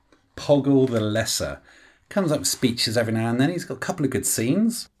the Lesser, comes up with speeches every now and then. He's got a couple of good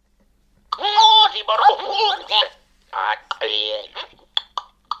scenes.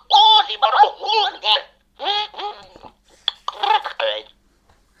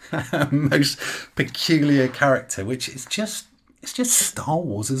 Most peculiar character, which is it's just Star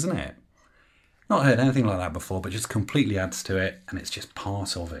Wars, isn't it? Not heard anything like that before, but just completely adds to it, and it's just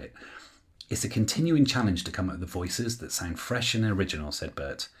part of it. It's a continuing challenge to come up with the voices that sound fresh and original, said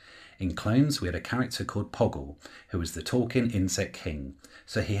Bert. In Clones, we had a character called Poggle, who was the talking insect king.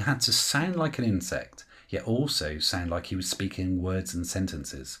 So he had to sound like an insect, yet also sound like he was speaking words and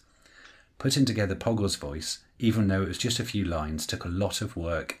sentences. Putting together Poggle's voice, even though it was just a few lines, took a lot of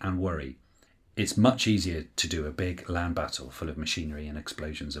work and worry. It's much easier to do a big land battle full of machinery and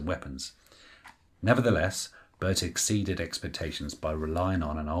explosions and weapons. Nevertheless, Bert exceeded expectations by relying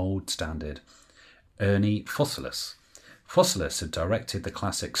on an old standard, Ernie Fossilis. Fossilis had directed the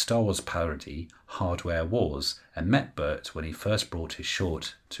classic Star Wars parody Hardware Wars and met Bert when he first brought his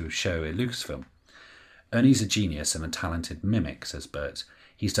short to a show at Lucasfilm. Ernie's a genius and a talented mimic, says Bert.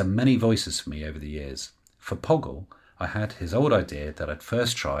 He's done many voices for me over the years. For Poggle, I had his old idea that I'd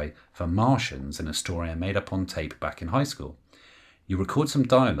first try for Martians in a story I made up on tape back in high school. You record some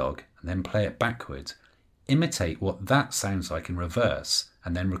dialogue and then play it backwards. Imitate what that sounds like in reverse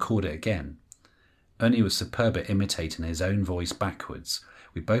and then record it again. Ernie was superb at imitating his own voice backwards.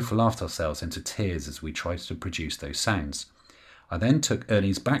 We both laughed ourselves into tears as we tried to produce those sounds. I then took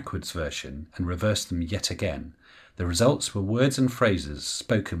Ernie's backwards version and reversed them yet again. The results were words and phrases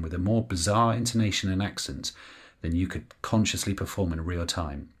spoken with a more bizarre intonation and accent than you could consciously perform in real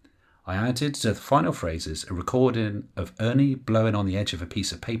time. I added to the final phrases a recording of Ernie blowing on the edge of a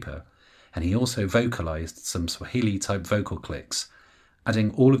piece of paper, and he also vocalised some Swahili-type vocal clicks.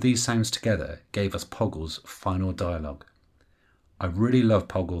 Adding all of these sounds together gave us Poggle's final dialogue. I really love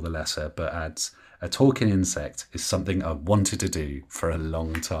Poggle the Lesser, but adds, a talking insect is something I've wanted to do for a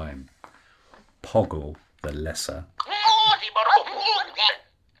long time. Poggle the Lesser.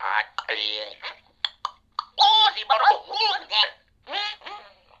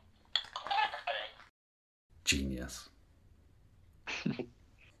 Genius.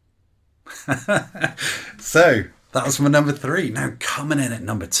 So, that was my number 3. Now, coming in at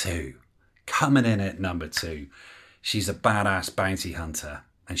number 2. She's a badass bounty hunter,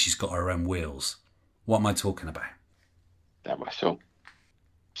 and she's got her own wheels. What am I talking about? That whistle.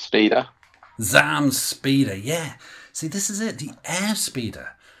 Speeder. Zam Speeder, yeah. See, this is it, the Air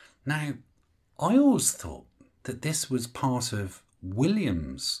Speeder. Now, I always thought that this was part of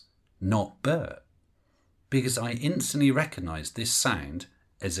Williams, not Bert, because I instantly recognised this sound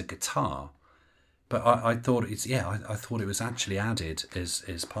as a guitar. But I thought I thought it was actually added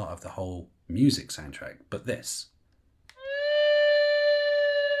as part of the whole music soundtrack. But this.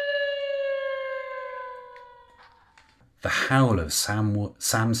 The howl of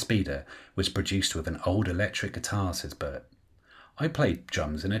Sam Speeder was produced with an old electric guitar, says Bert. I played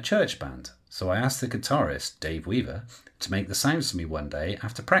drums in a church band, so I asked the guitarist, Dave Weaver, to make the sounds for me one day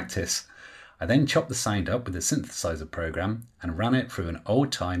after practice. I then chopped the sound up with a synthesizer program and ran it through an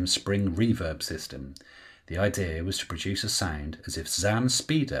old-time spring reverb system. The idea was to produce a sound as if Zam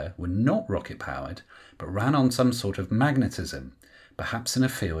Speeder were not rocket-powered, but ran on some sort of magnetism, perhaps in a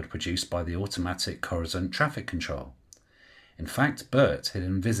field produced by the automatic Coruscant traffic control. In fact, Burt had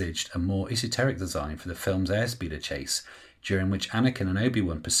envisaged a more esoteric design for the film's airspeeder chase, during which Anakin and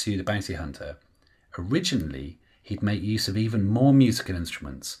Obi-Wan pursue the bounty hunter. Originally, he'd make use of even more musical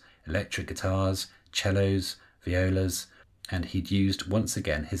instruments, electric guitars, cellos, violas, and he'd used once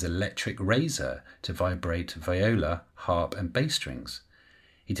again his electric razor to vibrate viola, harp and bass strings.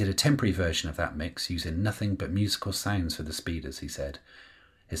 He did a temporary version of that mix using nothing but musical sounds for the speeders, he said.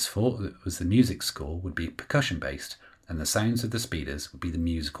 His thought was the music score would be percussion-based, and the sounds of the speeders would be the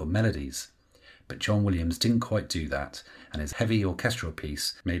musical melodies. But John Williams didn't quite do that, and his heavy orchestral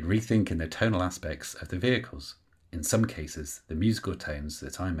piece made rethinking the tonal aspects of the vehicles. In some cases, the musical tones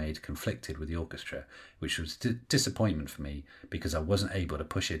that I made conflicted with the orchestra, which was a disappointment for me because I wasn't able to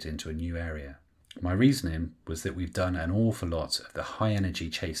push it into a new area. My reasoning was that we've done an awful lot of the high-energy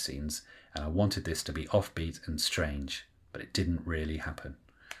chase scenes, and I wanted this to be offbeat and strange, but it didn't really happen.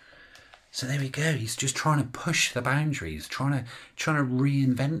 So there we go. He's just trying to push the boundaries, trying to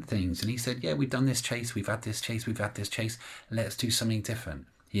reinvent things. And he said, yeah, we've done this chase, we've had this chase, let's do something different.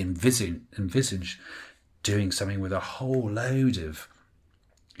 He envisaged doing something with a whole load of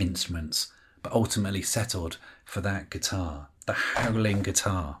instruments, but ultimately settled for that guitar, the howling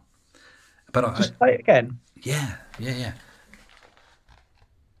guitar. But just play it again. Yeah.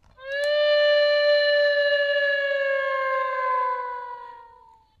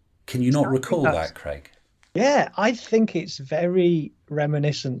 Can you not recall that, Craig? Yeah, I think it's very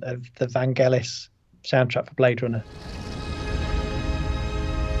reminiscent of the Vangelis soundtrack for Blade Runner.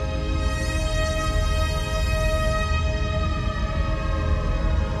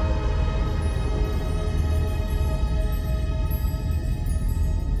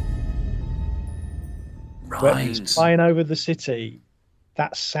 When it's flying over the city,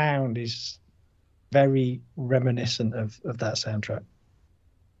 that sound is very reminiscent of that soundtrack.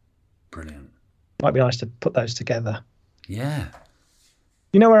 Brilliant. Might be nice to put those together. Yeah.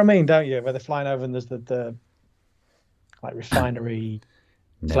 You know what I mean, don't you? Where they're flying over and there's the like refinery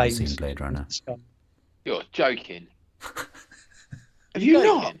Never flames. seen Blade Runner. You're joking. Have you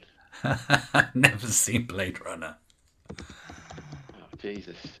not? Never seen Blade Runner. Oh,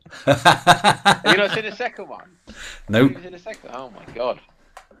 Jesus. Have you not seen the second one? Nope. Have you seen the second? Oh my God.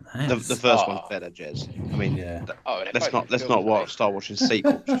 The first one's better, Jez. I mean, yeah. Let's not start watching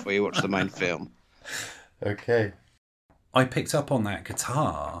sequels before you watch the main film. Okay. I picked up on that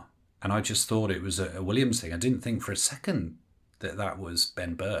guitar, and I just thought it was a Williams thing. I didn't think for a second that was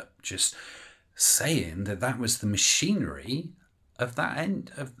Ben Burt just saying that was the machinery of that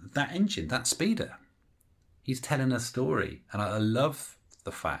engine, that speeder. He's telling a story, and I love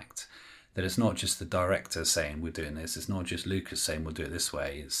the fact that it's not just the director saying we're doing this, it's not just Lucas saying we'll do it this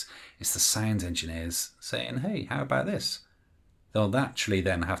way, it's the sound engineers saying, hey, how about this? They'll naturally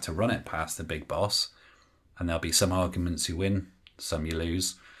then have to run it past the big boss, and there'll be some arguments you win, some you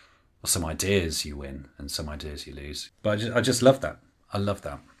lose, or some ideas you win, and some ideas you lose. But I just love that. I love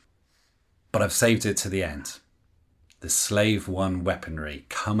that. But I've saved it to the end. The Slave One weaponry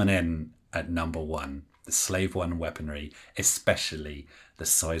coming in at number one. The Slave One weaponry, especially the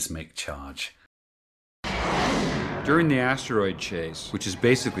seismic charge. During the asteroid chase, which is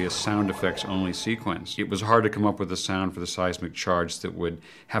basically a sound effects only sequence, it was hard to come up with a sound for the seismic charge that would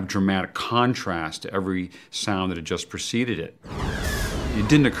have dramatic contrast to every sound that had just preceded it. It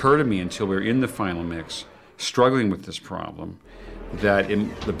didn't occur to me until we were in the final mix, struggling with this problem, that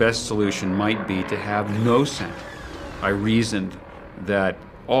the best solution might be to have no sound. I reasoned that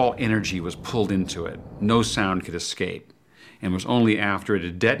all energy was pulled into it. No sound could escape. And it was only after it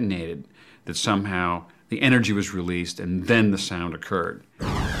had detonated that somehow the energy was released and then the sound occurred.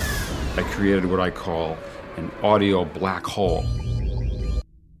 I created what I call an audio black hole.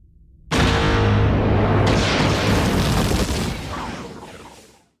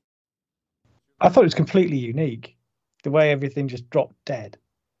 I thought it was completely unique. The way everything just dropped dead.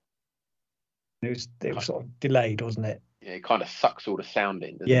 It was sort of delayed, wasn't it? Yeah, it kind of sucks all the sound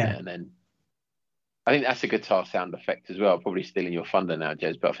in, doesn't it? And then I think that's a guitar sound effect as well. Probably stealing your thunder now,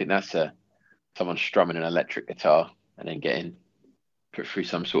 Jez, but I think that's someone strumming an electric guitar and then getting put through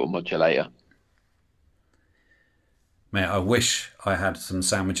some sort of modulator. Mate, I wish I had some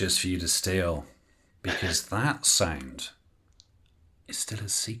sandwiches for you to steal, because that sound is still a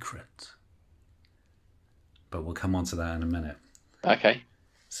secret. But we'll come on to that in a minute. Okay.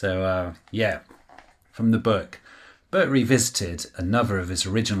 So, from the book, Burt revisited another of his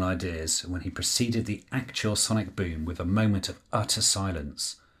original ideas when he preceded the actual sonic boom with a moment of utter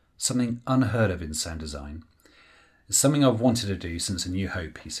silence, something unheard of in sound design. It's something I've wanted to do since A New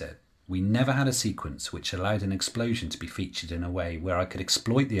Hope, he said. We never had a sequence which allowed an explosion to be featured in a way where I could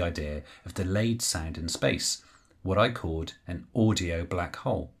exploit the idea of delayed sound in space. what I called an audio black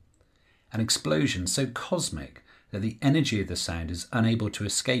hole. An explosion so cosmic that the energy of the sound is unable to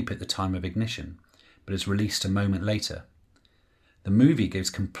escape at the time of ignition, but is released a moment later. The movie goes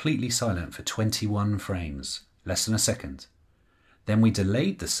completely silent for 21 frames, less than a second. Then we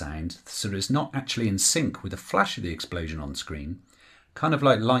delayed the sound so that it's not actually in sync with the flash of the explosion on screen, kind of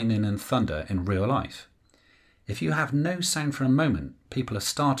like lightning and thunder in real life. If you have no sound for a moment, people are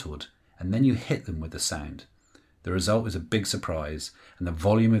startled, and then you hit them with the sound. The result is a big surprise, and the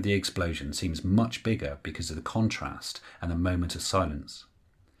volume of the explosion seems much bigger because of the contrast and the moment of silence.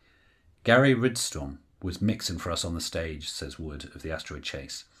 Gary Ridstrom was mixing for us on the stage, says Wood of the Asteroid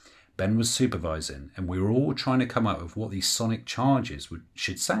Chase. Ben was supervising, and we were all trying to come up with what these sonic charges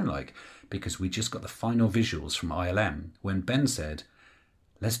should sound like, because we just got the final visuals from ILM when Ben said,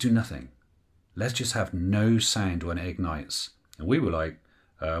 "Let's do nothing. Let's just have no sound when it ignites." And we were like,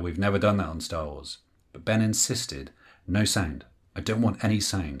 we've never done that on Star Wars. But Ben insisted, no sound. I don't want any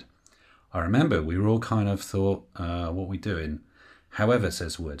sound. I remember we were all kind of thought, what are we doing? However,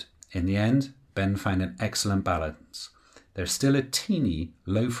 says Wood, in the end, Ben found an excellent balance. There's still a teeny,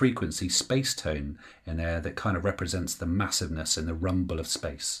 low-frequency space tone in there that kind of represents the massiveness and the rumble of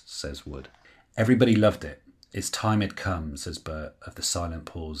space, says Wood. Everybody loved it. Its time had come, says Bert of the silent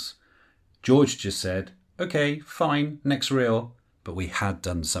pause. George just said, okay, fine, next reel. But we had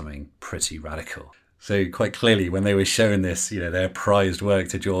done something pretty radical. So quite clearly, when they were showing this, their prized work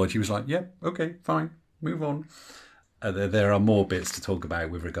to George, he was like, yep, okay, fine, move on. There are more bits to talk about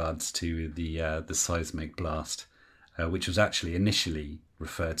with regards to the seismic blast, which was actually initially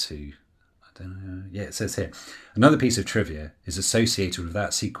referred to, it says here. Another piece of trivia is associated with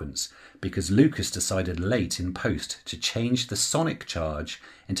that sequence because Lucas decided late in post to change the sonic charge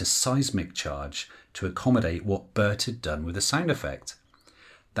into seismic charge to accommodate what Bert had done with the sound effect.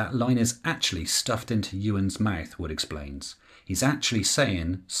 That line is actually stuffed into Ewan's mouth, Wood explains. He's actually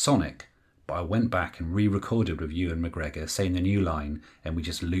saying sonic, but I went back and re-recorded with Ewan McGregor saying the new line and we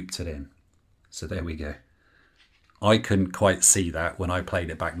just looped it in. So there we go. I couldn't quite see that when I played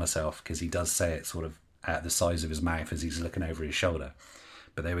it back myself because he does say it sort of at the size of his mouth as he's looking over his shoulder.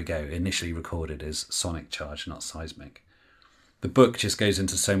 But there we go, initially recorded as sonic charge, not seismic. The book just goes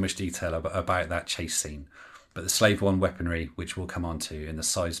into so much detail about that chase scene. But the Slave One weaponry, which we'll come on to, and the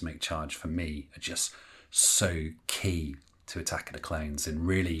seismic charge for me are just so key to Attack of the Clones and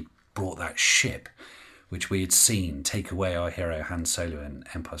really brought that ship, which we had seen take away our hero Han Solo in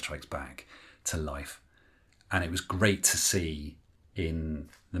Empire Strikes Back, to life. And it was great to see in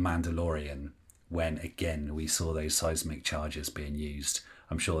The Mandalorian when, again, we saw those seismic charges being used.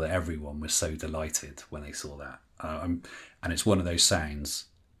 I'm sure that everyone was so delighted when they saw that. And it's one of those sounds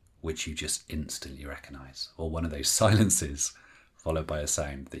which you just instantly recognise, or one of those silences followed by a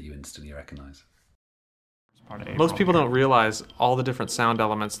sound that you instantly recognise. Most people don't realize all the different sound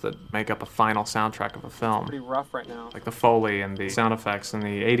elements that make up a final soundtrack of a film. Pretty rough right now. Like the Foley and the sound effects and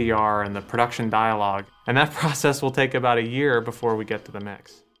the ADR and the production dialogue. And that process will take about a year before we get to the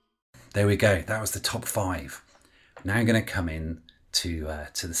mix. There we go. That was the top 5. Now I'm going to come in to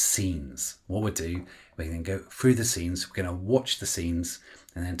the scenes. What we'll do, we're going to go through the scenes. We're going to watch the scenes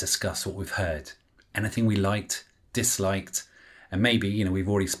and then discuss what we've heard. Anything we liked, disliked, and maybe, we've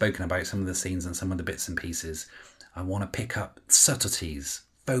already spoken about some of the scenes and some of the bits and pieces. I want to pick up subtleties,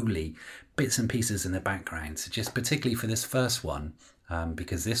 Foley, bits and pieces in the background. So just particularly for this first one,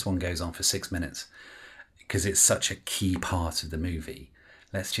 because this one goes on for 6 minutes, because it's such a key part of the movie.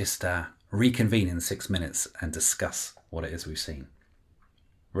 Let's just reconvene in 6 minutes and discuss what it is we've seen.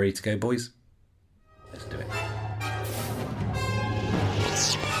 Ready to go, boys? Let's do it.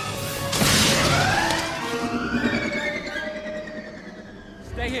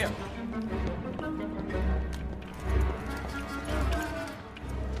 Stay here.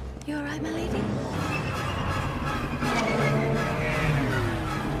 You all right, my lady?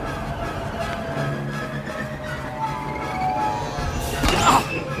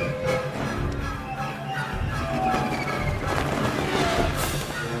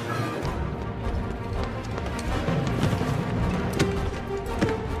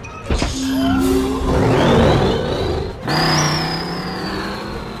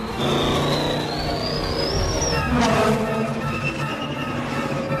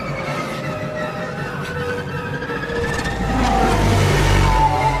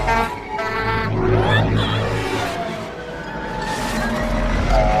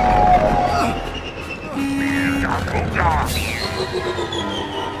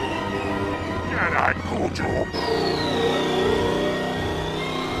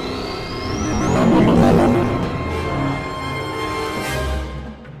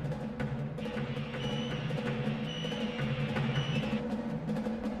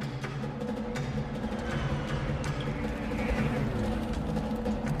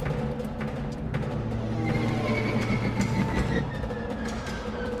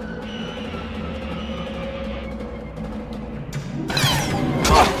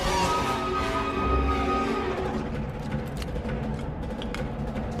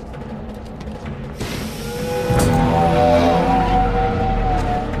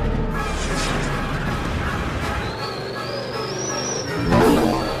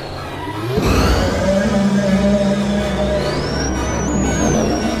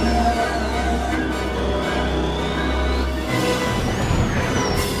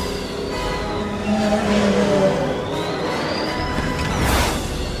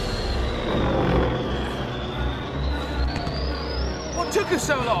 you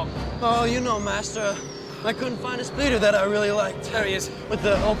so long? Oh, you know, Master. I couldn't find a speeder that I really liked. There he is. With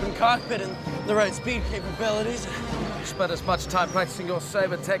the open cockpit and the right speed capabilities. You spent as much time practicing your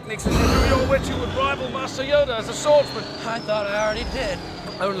saber techniques as you do your wit. You would rival Master Yoda as a swordsman. I thought I already did.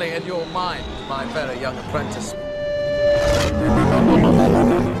 Only in your mind, my very young apprentice.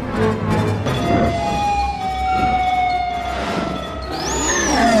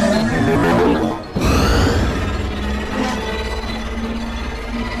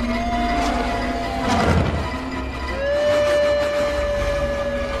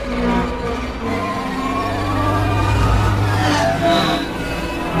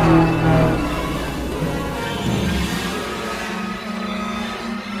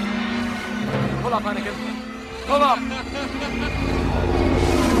 Pull up, Anakin. Pull up!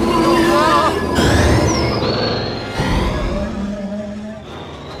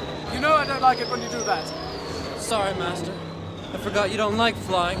 You know I don't like it when you do that. Sorry, Master. I forgot you don't like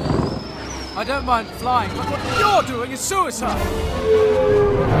flying. I don't mind flying, but what you're doing is suicide!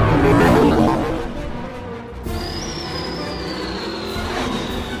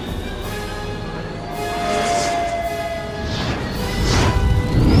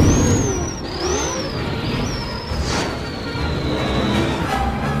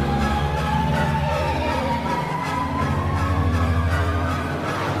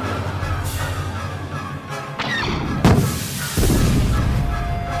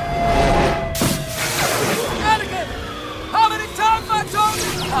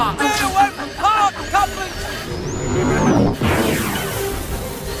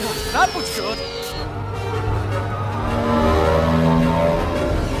 That was good.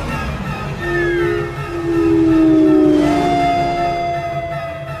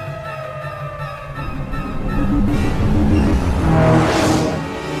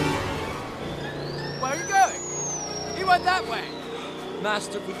 Where are you going? He went that way.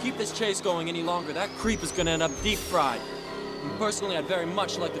 Master, if we keep this chase going any longer, that creep is gonna end up deep fried. And personally, I'd very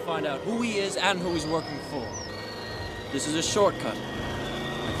much like to find out who he is and who he's working for. This is a shortcut,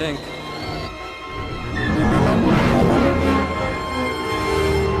 I think.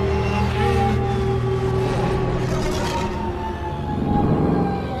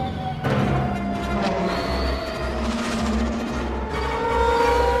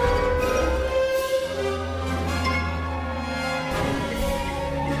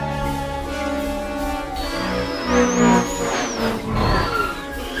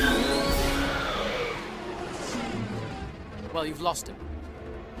 Well, you've lost him.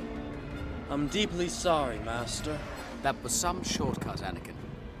 I'm deeply sorry, Master. That was some shortcut, Anakin.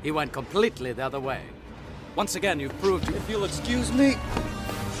 He went completely the other way. Once again, you've proved you... If you'll excuse me...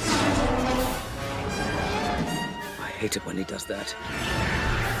 I hate it when he does that.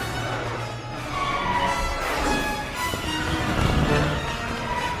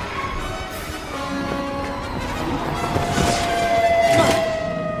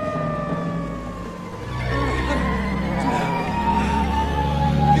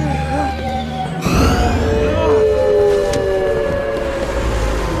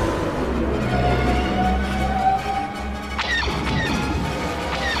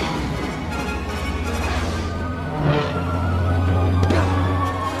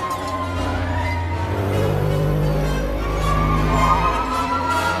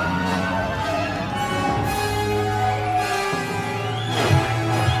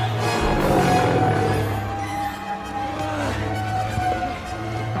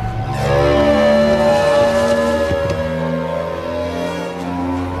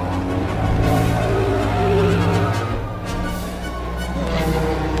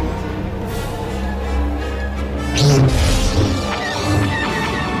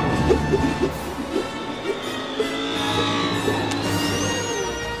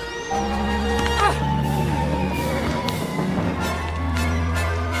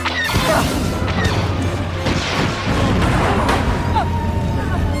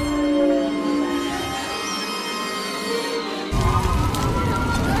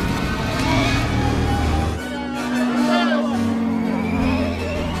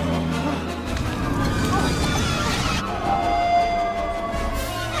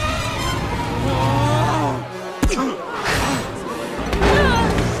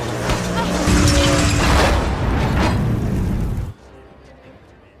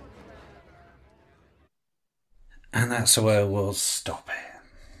 And that's where we'll stop it.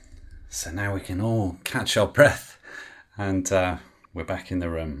 So now we can all catch our breath. And we're back in the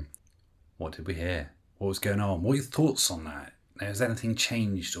room. What did we hear? What was going on? What are your thoughts on that? Has anything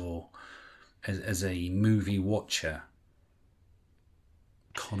changed, or as a movie watcher,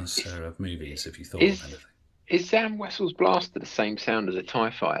 connoisseur of movies, have you thought of anything? Is Zam Wessel's blaster the same sound as a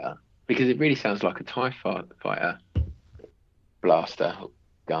TIE fighter? Because it really sounds like a TIE fighter blaster,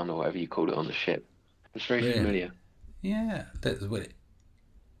 gun, or whatever you call it on the ship. It's very familiar. Yeah,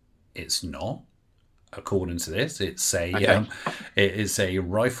 it's not. According to this, it's a it is a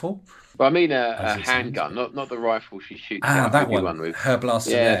rifle. But I mean a handgun, not the rifle she shoots. That one with her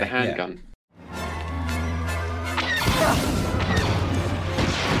blaster. Yeah, the handgun.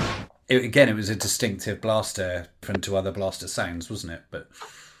 It was a distinctive blaster different to other blaster sounds, wasn't it? But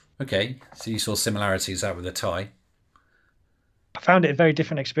okay, so you saw similarities out with the TIE. I found it a very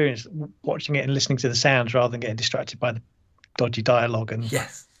different experience watching it and listening to the sounds rather than getting distracted by the dodgy dialogue and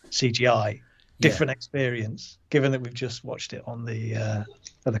CGI. Different experience, given that we've just watched it on the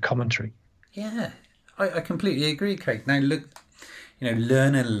commentary. Yeah, I completely agree, Craig. Now look,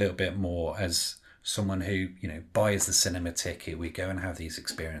 learning a little bit more as someone who buys the cinema ticket. We go and have these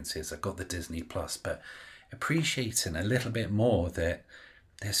experiences. I've got the Disney Plus, but appreciating a little bit more that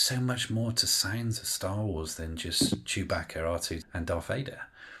there's so much more to sounds of Star Wars than just Chewbacca, R2, and Darth Vader.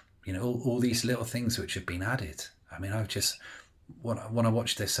 All these little things which have been added. I mean, when I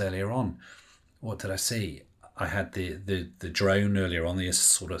watched this earlier on, what did I see? I had the drone earlier on, the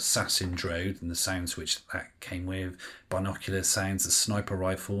sort of assassin drone, and the sounds which that came with, binocular sounds, the sniper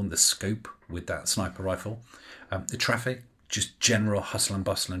rifle, and the scope with that sniper rifle, the traffic, just general hustle and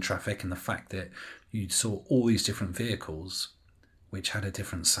bustle and traffic, and the fact that you saw all these different vehicles which had a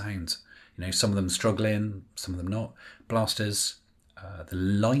different sound. Some of them struggling, some of them not. Blasters, the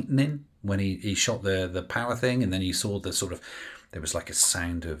lightning when he shot the power thing, and then you saw the sort of, there was like a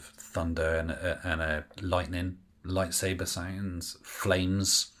sound of thunder and a lightning, lightsaber sounds,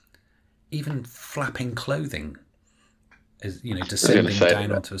 flames, even flapping clothing, descending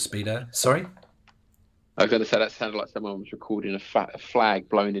down onto a speeder. Sorry? I was going to say that sounded like someone was recording a flag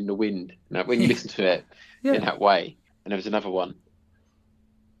blowing in the wind. Now, when you listen to it in that way, and there was another one.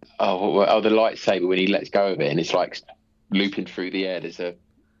 The lightsaber when he lets go of it and it's like looping through the air. There's I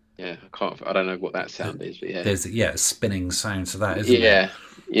don't know what that sound is, but yeah. There's a spinning sound to that, isn't there?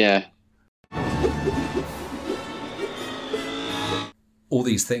 Yeah. All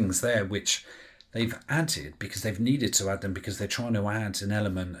these things there which they've added because they've needed to add them because they're trying to add an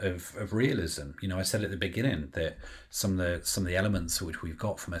element of realism. I said at the beginning that some of the elements which we've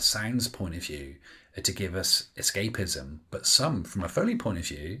got from a sounds point of view are to give us escapism, but some from a Foley point of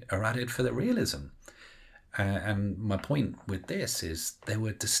view are added for the realism. And my point with this is there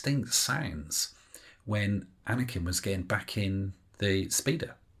were distinct sounds when Anakin was getting back in the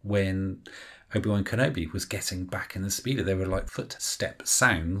speeder, when Obi-Wan Kenobi was getting back in the speeder. There were like footstep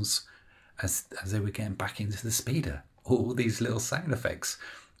sounds as they were getting back into the speeder. All these little sound effects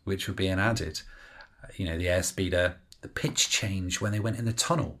which were being added. The airspeeder, the pitch change when they went in the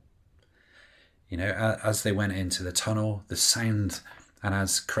tunnel. As they went into the tunnel, the sound, and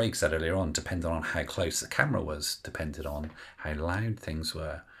as Craig said earlier on, depended on how close the camera was, depended on how loud things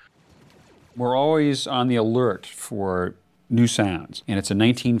were. We're always on the alert for new sounds, and it's a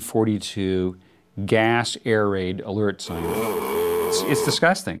 1942 gas air raid alert sign. It's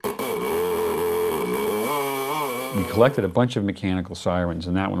disgusting. We collected a bunch of mechanical sirens,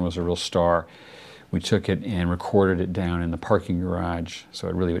 and that one was a real star. We took it and recorded it down in the parking garage so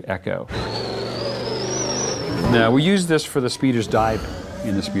it really would echo. Now, we use this for the speeders diving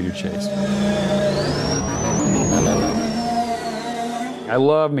in the speeder chase. I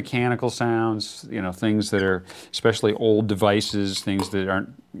love mechanical sounds, things that are, especially old devices, things that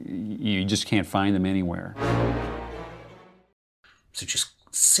you just can't find them anywhere. So just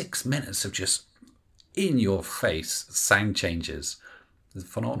 6 minutes of just in-your-face sound changes. It's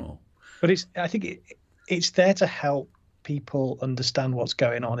phenomenal. But I think it's there to help people understand what's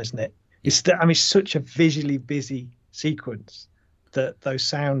going on, isn't it? It's such a visually busy sequence that those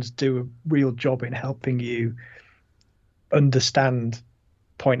sounds do a real job in helping you understand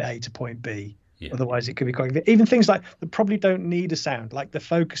point A to point B. Yeah. Otherwise, it could be quite... Even things like that probably don't need a sound, like the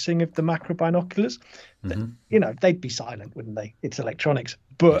focusing of the macro binoculars. Mm-hmm. They'd be silent, wouldn't they? It's electronics.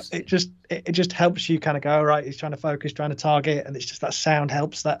 But it just helps you kind of go, all right, he's trying to focus, trying to target, and it's just that sound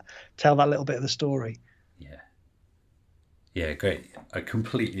helps that tell that little bit of the story. Yeah, great. I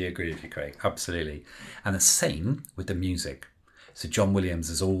completely agree with you, Craig. Absolutely. And the same with the music. So John Williams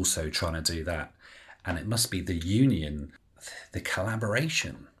is also trying to do that. And it must be the union, the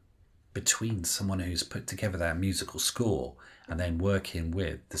collaboration between someone who's put together that musical score and then working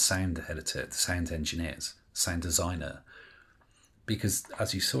with the sound editor, the sound engineers, sound designer. Because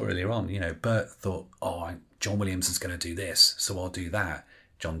as you saw earlier on, Bert thought, John Williams is going to do this, so I'll do that.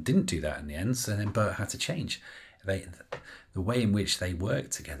 John didn't do that in the end, so then Bert had to change. the way in which they work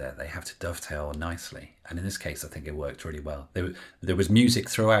together, they have to dovetail nicely. And in this case, I think it worked really well. There was music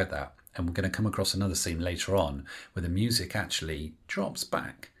throughout that, and we're going to come across another scene later on where the music actually drops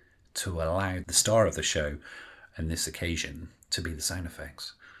back to allow the star of the show, on this occasion, to be the sound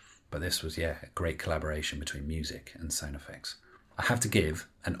effects. But this was, a great collaboration between music and sound effects. I have to give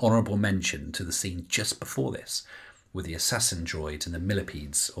an honourable mention to the scene just before this, with the assassin droid and the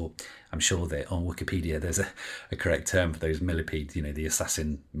millipedes, or I'm sure that on Wikipedia there's a correct term for those millipedes, the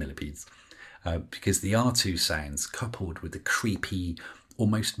assassin millipedes, because the R2 sounds coupled with the creepy,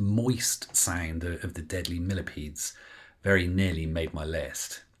 almost moist sound of the deadly millipedes very nearly made my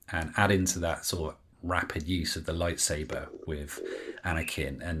list. And add into that sort of rapid use of the lightsaber with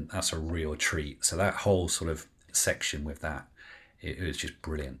Anakin, and that's a real treat. So that whole sort of section with that, it was just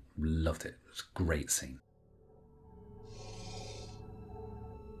brilliant. Loved it. It was a great scene.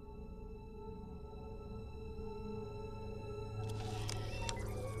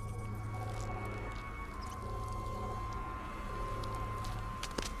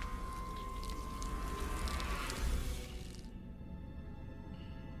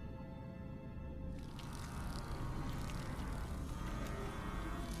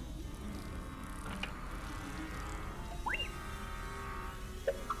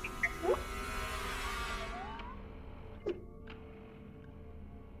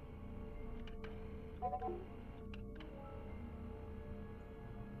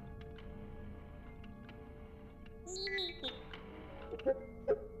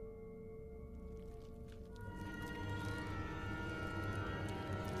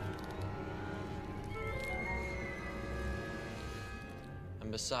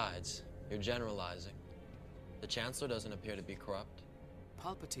 And besides, you're generalizing. The Chancellor doesn't appear to be corrupt.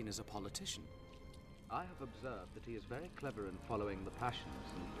 Palpatine is a politician. I have observed that he is very clever in following the passions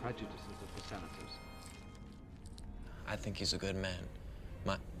and prejudices of the senators. I think he's a good man.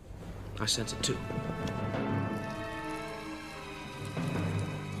 I sense it too.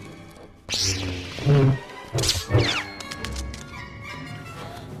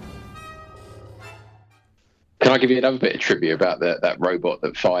 Can I give you another bit of trivia about that robot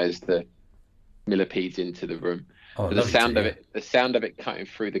that fires the millipedes into the room? The sound of it cutting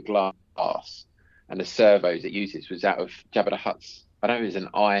through the glass and the servos it uses was out of Jabba the Hutt's. I don't know if it was an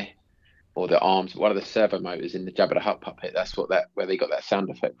eye or the arms, one of the servo motors in the Jabba the Hutt puppet. That's where they got that sound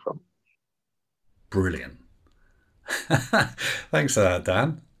effect from. Brilliant. Thanks for that,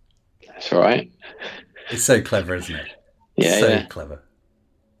 Dan. That's all right. It's so clever, isn't it? Yeah, clever.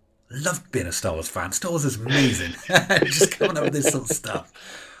 Love being a Star Wars fan. Star Wars is amazing. Just coming up with this sort of stuff.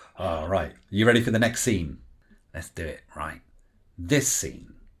 All right. You ready for the next scene? Let's do it. Right. This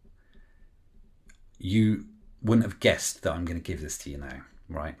scene. You wouldn't have guessed that I'm going to give this to you now.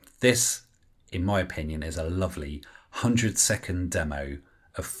 Right. This, in my opinion, is a lovely 100-second demo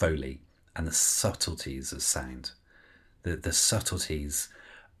of Foley and the subtleties of sound. The subtleties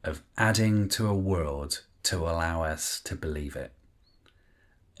of adding to a world to allow us to believe it.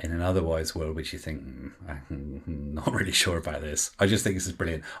 In an otherwise world which you think, I'm not really sure about this. I just think this is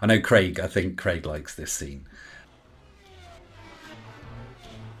brilliant. I know I think Craig likes this scene.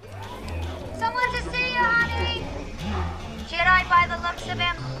 Someone to see you, honey! Jedi by the looks of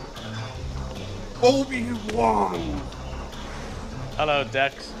him. Obi-Wan! Hello,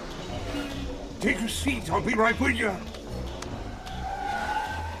 Dex. Take a seat, I'll be right with you.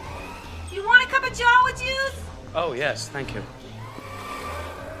 Do you want a cup of Jawa juice? Oh, yes, thank you.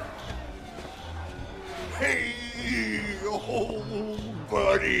 Hey, old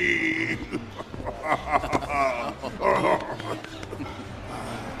buddy.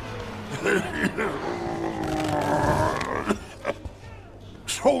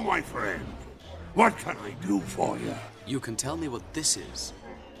 So, my friend, what can I do for you? You can tell me what this is.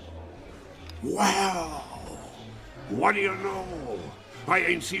 Wow. What do you know? I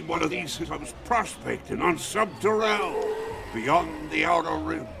ain't seen one of these since I was prospecting on Subterrell, beyond the Outer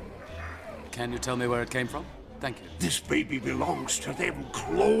Rim. Can you tell me where it came from? Thank you. This baby belongs to them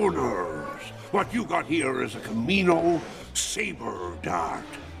cloners. What you got here is a Camino saber dart.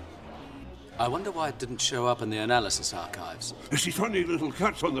 I wonder why it didn't show up in the analysis archives. It's the funny little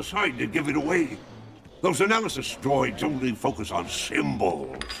cuts on the side that give it away. Those analysis droids only focus on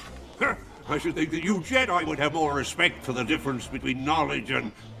symbols. I should think that you Jedi would have more respect for the difference between knowledge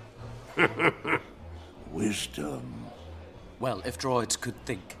and wisdom. Well, if droids could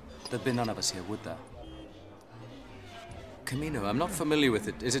think, there'd be none of us here, would there? Camino, I'm not familiar with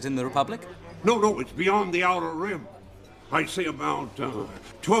it. Is it in the Republic? No, it's beyond the Outer Rim. I'd say about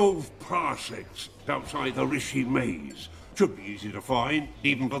 12 parsecs outside the Rishi Maze. Should be easy to find,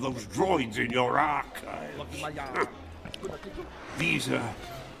 even for those droids in your archives. These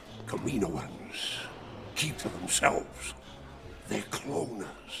Kaminoans keep to themselves. They're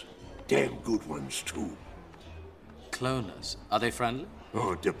cloners. Damn good ones, too. Cloners? Are they friendly?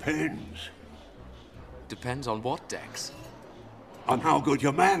 Oh, it depends. Depends on what, Dex? On how good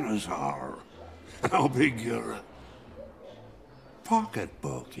your manners are. How big your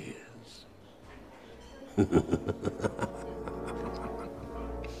pocketbook is.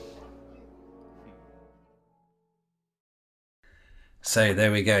 So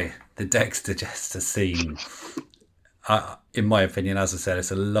there we go, the Dexter Jester scene. In my opinion, as I said,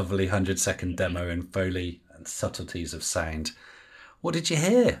 it's a lovely 100-second demo in Foley and subtleties of sound. What did you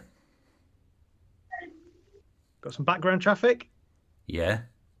hear? Got some background traffic. Yeah.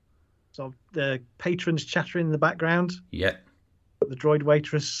 So the patrons chattering in the background. Yeah. Got the droid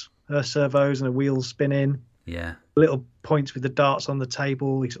waitress, her servos and her wheels spinning. Yeah. Little points with the darts on the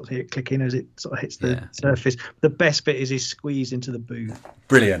table. You sort of hear it clicking as it sort of hits the surface. The best bit is he's squeezed into the booth.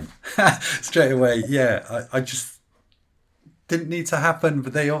 Brilliant. Straight away. Yeah. I just didn't need to happen,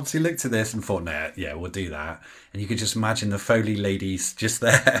 but they obviously looked at this and thought, nah, yeah, we'll do that. And you could just imagine the Foley ladies just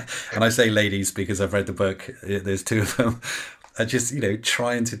there. And I say ladies because I've read the book. There's two of them. Are just,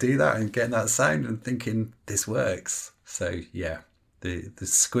 trying to do that and getting that sound and thinking this works. So, yeah. The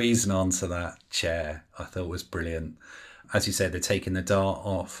squeezing onto that chair I thought was brilliant. As you said, they're taking the dart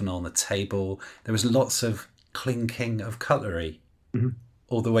off and on the table. There was lots of clinking of cutlery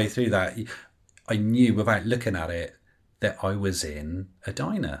all the way through that. I knew without looking at it that I was in a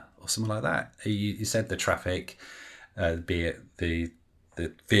diner or something like that. You said the traffic, be it the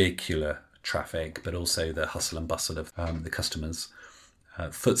vehicular traffic, but also the hustle and bustle of the customers,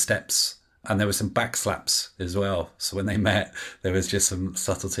 footsteps. And there were some backslaps as well. So when they met, there was just some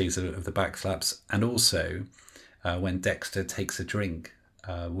subtleties of the backslaps. And also when Dexter takes a drink,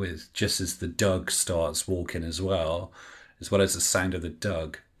 just as the Doug starts walking as well as the sound of the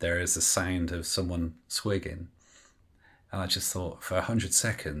Doug, there is the sound of someone swigging. And I just thought, for 100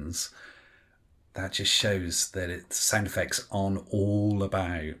 seconds, that just shows that it's sound effects on all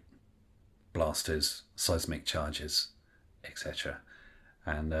about blasters, seismic charges, etc.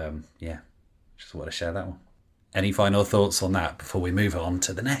 And just want to share that one. Any final thoughts on that before we move on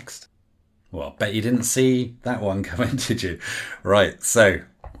to the next? Well, I bet you didn't see that one coming, did you? Right, so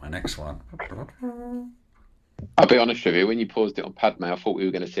my next one. I'll be honest with you, when you paused it on Padme, I thought we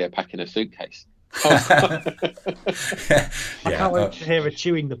were going to see her packing a suitcase. I can't wait to hear her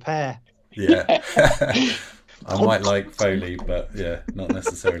chewing the pear. Yeah. I might like Foley, but yeah, not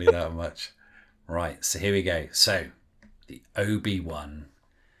necessarily that much. Right, so here we go. So, the Obi-Wan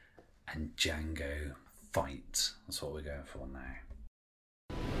and Jango fight. That's what we're going for now.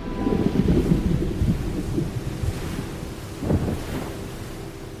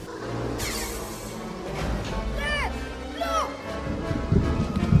 Dad, look!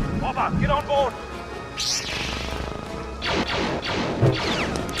 Boba, get on board!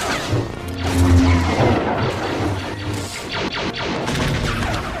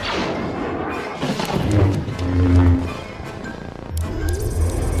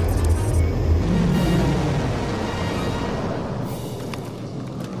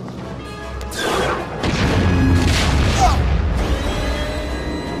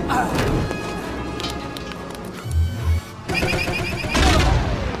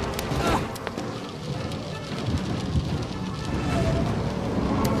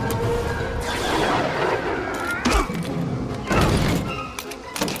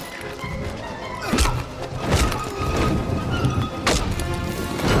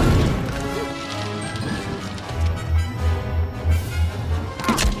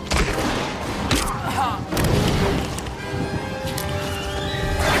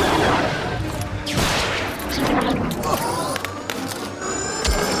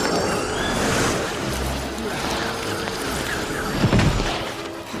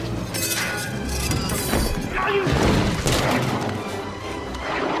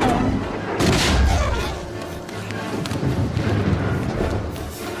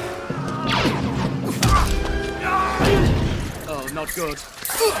 Good.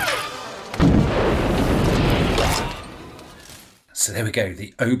 So there we go,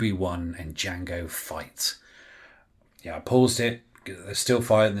 the Obi-Wan and Jango fight. Yeah, I paused it. There's still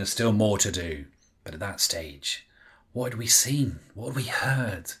fighting, there's still more to do. But at that stage, what had we seen? What had we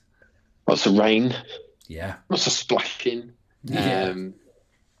heard? Lots of rain. Yeah. Lots of splashing. Yeah.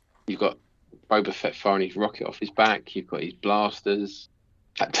 You've got Boba Fett firing his rocket off his back. You've got his blasters.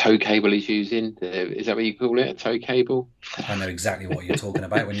 That tow cable he's using, is that what you call it? A tow cable? I know exactly what you're talking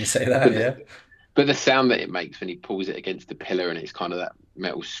about when you say that, yeah. But the sound that it makes when he pulls it against the pillar and it's kind of that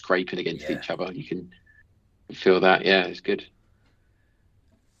metal scraping against each other, you can feel that. Yeah, it's good.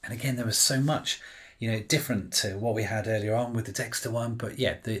 And again, there was so much, different to what we had earlier on with the Dexter one. But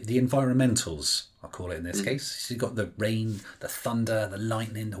yeah, the environmentals, I'll call it in this case. So you've got the rain, the thunder, the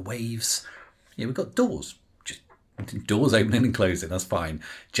lightning, the waves. Yeah, we've got doors. Just doors opening and closing, that's fine.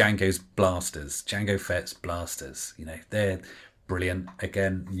 Django's blasters, Django Fett's blasters. They're brilliant.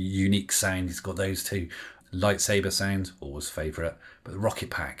 Again, unique sound. He's got those two. Lightsaber sound, always favourite. But the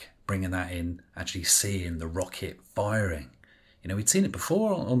rocket pack, bringing that in, actually seeing the rocket firing. We'd seen it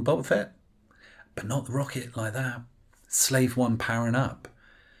before on Boba Fett, but not the rocket like that. Slave One powering up.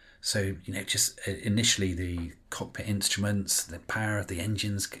 So, just initially the cockpit instruments, the power of the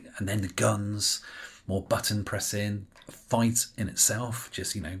engines, and then the guns, more button pressing, a fight in itself,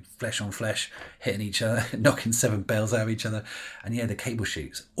 just, flesh on flesh, hitting each other, knocking 7 bells out of each other. And yeah, the cable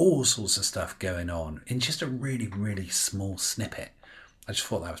shoots, all sorts of stuff going on in just a really, really small snippet. I just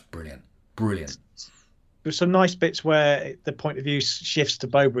thought that was brilliant. Brilliant. There's some nice bits where the point of view shifts to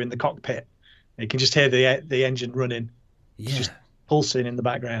Boba in the cockpit. You can just hear the engine running. Yeah. It's just pulsing in the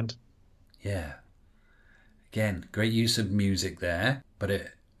background. Yeah. Again, great use of music there, but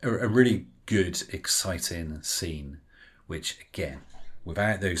a really good, exciting scene, which again,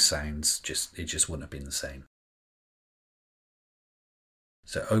 without those sounds, it just wouldn't have been the same.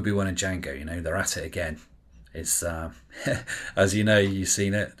 So Obi-Wan and Django, they're at it again. It's, as you've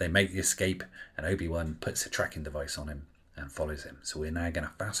seen it, they make the escape and Obi-Wan puts a tracking device on him and follows him. So we're now going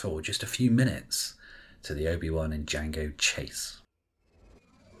to fast forward just a few minutes to the Obi-Wan and Django chase.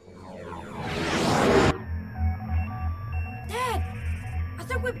 Dad, I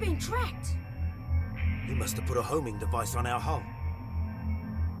think we're being tracked. He must have put a homing device on our hull.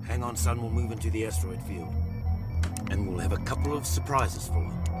 Hang on, son, we'll move into the asteroid field. And we'll have a couple of surprises for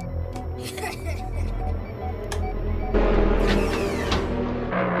him.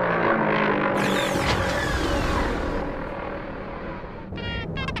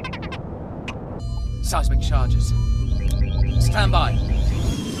 Seismic charges. Stand by.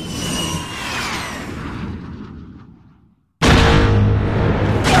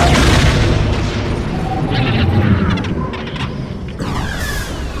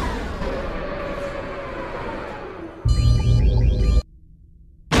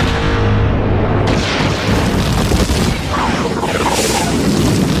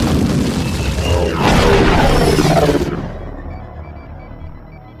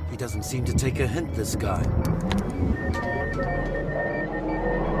 Doesn't seem to take a hint, this guy.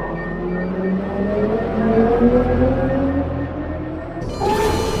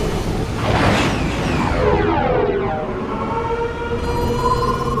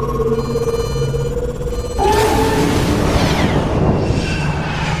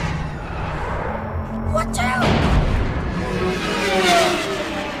 Watch out!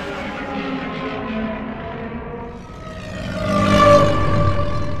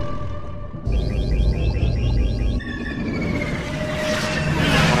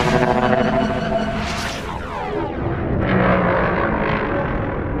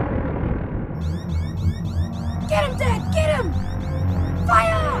 Get him, Dad! Get him!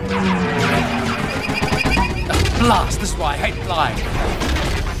 Fire! Blast! This is why I hate flying.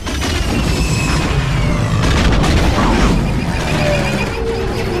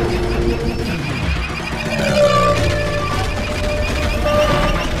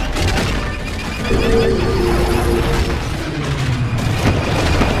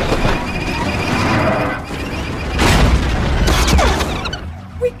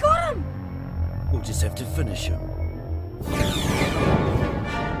 We got him! We'll just have to finish him.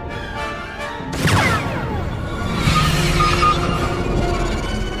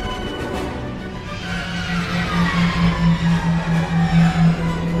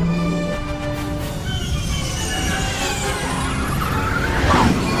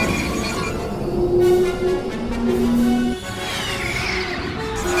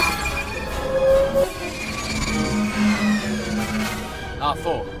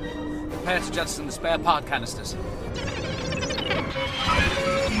 R4, prepare to jettison the spare part canisters.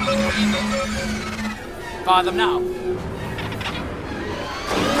 Fire them now.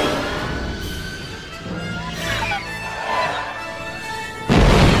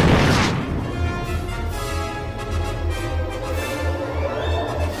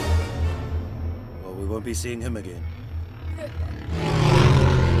 Well, we won't be seeing him again.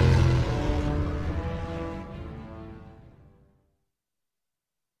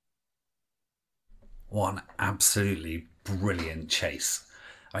 One absolutely brilliant chase.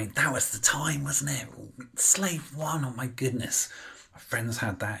 I mean, that was the time, wasn't it? Slave One, oh my goodness. My friends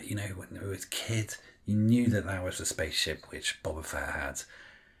had that, you know, when they were a kid. You knew that was a spaceship which Boba Fett had.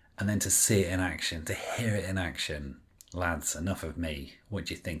 And then to see it in action, to hear it in action, lads, enough of me. What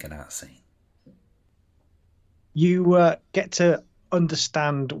do you think of that scene? You get to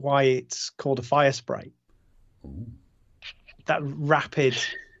understand why it's called a fire spray. Ooh.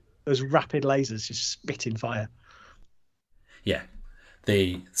 Those rapid lasers just spitting fire. Yeah,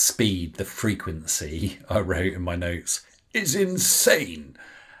 the speed, the frequency I wrote in my notes is insane.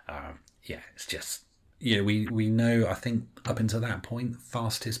 Yeah, it's just, you know, we know, I think up until that point,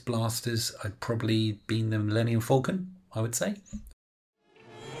 fastest blasters had probably been the Millennium Falcon, I would say.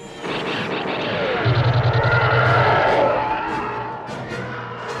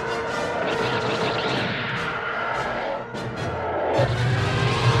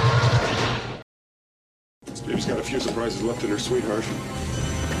 Steve's got a few surprises left in her, sweetheart.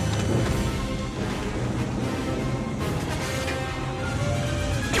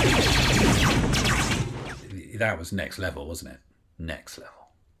 That was next level, wasn't it? Next level.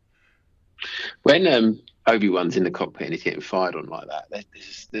 When Obi-Wan's in the cockpit and he's getting fired on like that,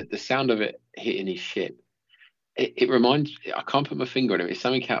 the sound of it hitting his ship, it reminds, I can't put my finger on it, it's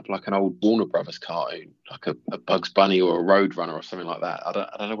something out of like an old Warner Brothers cartoon, like a Bugs Bunny or a Roadrunner or something like that. I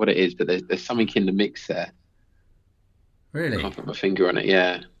don't know what it is, but there's something in the mix there. Really? I can't put my finger on it,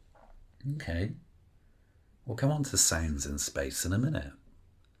 yeah. Okay. We'll come on to sounds in space in a minute.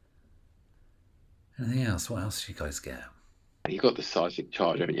 Anything else? What else do you guys get? You got the seismic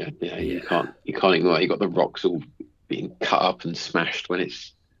charge, haven't you? Yeah, you can't ignore it. You got the rocks all being cut up and smashed when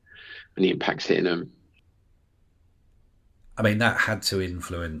the impact's hitting them. I mean, that had to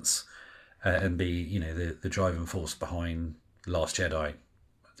influence and be, you know, the driving force behind Last Jedi.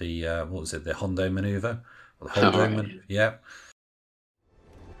 The what was it? The Hondo maneuver, or the Holdo maneuver? Yeah.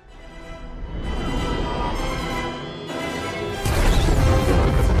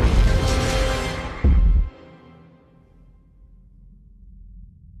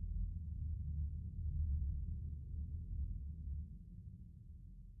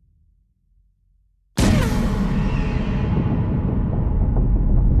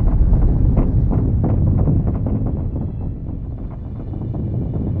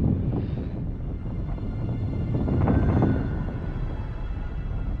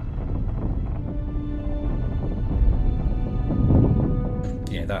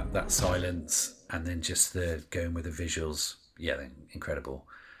 That silence, and then just the going with the visuals, incredible.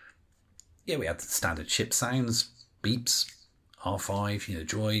 Yeah, we had the standard ship sounds, beeps, R5, you know,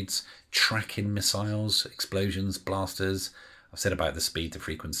 droids, tracking missiles, explosions, blasters. I've said about the speed, the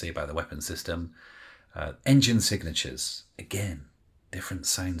frequency, about the weapon system. Engine signatures, again, different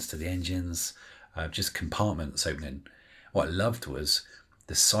sounds to the engines, just compartments opening. What I loved was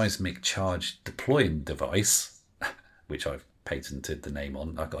the seismic charge deploying device, which I've patented the name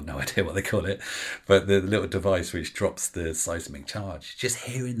on. I've got no idea what they call it, but the little device which drops the seismic charge. Just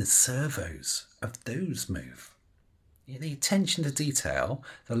hearing the servos of those move. Yeah, the attention to detail,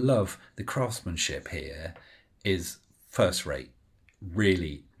 the love, the craftsmanship here is first rate.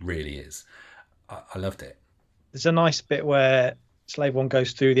 Really, really is. I loved it. There's a nice bit where Slave One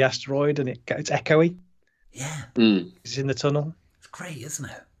goes through the asteroid and it's echoey. Yeah. It's in the tunnel. It's great, isn't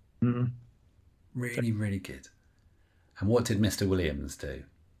it? Mm. Really, really good. And what did Mr. Williams do?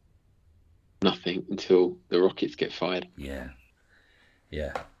 Nothing until the rockets get fired. Yeah.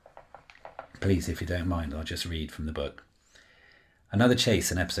 Please, if you don't mind, I'll just read from the book. Another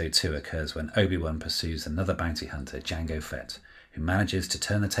chase in episode 2 occurs when Obi-Wan pursues another bounty hunter, Jango Fett, who manages to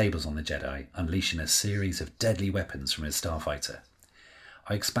turn the tables on the Jedi, unleashing a series of deadly weapons from his starfighter.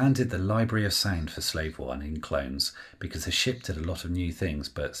 I expanded the library of sound for Slave One in Clones because the ship did a lot of new things,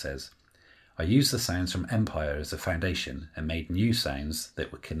 Bert says. I used the sounds from Empire as a foundation and made new sounds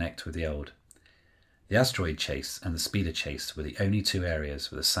that would connect with the old. The asteroid chase and the speeder chase were the only two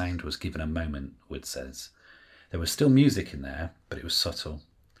areas where the sound was given a moment, Wood says. There was still music in there, but it was subtle.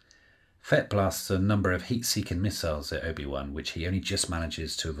 Fett blasts a number of heat-seeking missiles at Obi-Wan, which he only just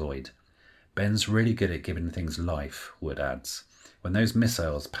manages to avoid. Ben's really good at giving things life, Wood adds. When those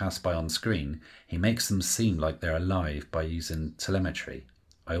missiles pass by on screen, he makes them seem like they're alive by using telemetry.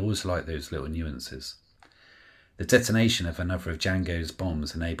 I always like those little nuances. The detonation of another of Jango's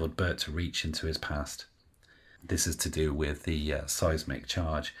bombs enabled Bert to reach into his past. This is to do with the seismic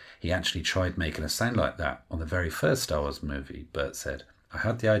charge. He actually tried making a sound like that on the very first Star Wars movie, Bert said. I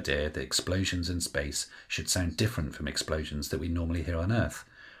had the idea that explosions in space should sound different from explosions that we normally hear on Earth.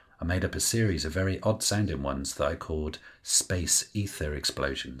 I made up a series of very odd-sounding ones that I called space ether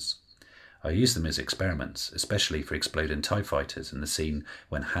explosions. I used them as experiments, especially for exploding TIE fighters in the scene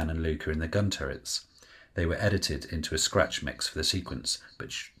when Han and Luke are in the gun turrets. They were edited into a scratch mix for the sequence,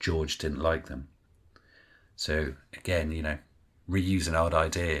 but George didn't like them. So again, you know, reusing old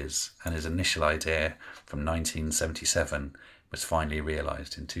ideas, and his initial idea from 1977 was finally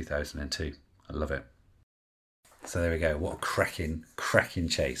realised in 2002. I love it. So there we go. What a cracking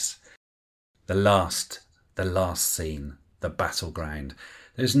chase. The last scene, the battleground.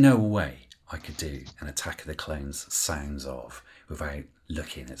 There's no way I could do an Attack of the Clones sounds of without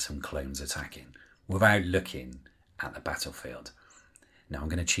looking at some clones attacking, without looking at the battlefield. Now I'm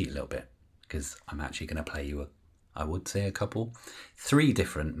going to cheat a little bit because I'm actually going to play you I would say a couple, 3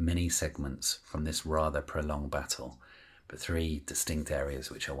 different mini segments from this rather prolonged battle, but 3 distinct areas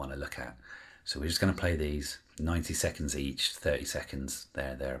which I want to look at. So we're just going to play these 90 seconds each, 30 seconds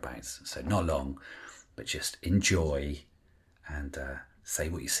thereabouts. So not long, but just enjoy and say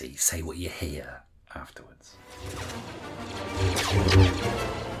what you see, say what you hear afterwards.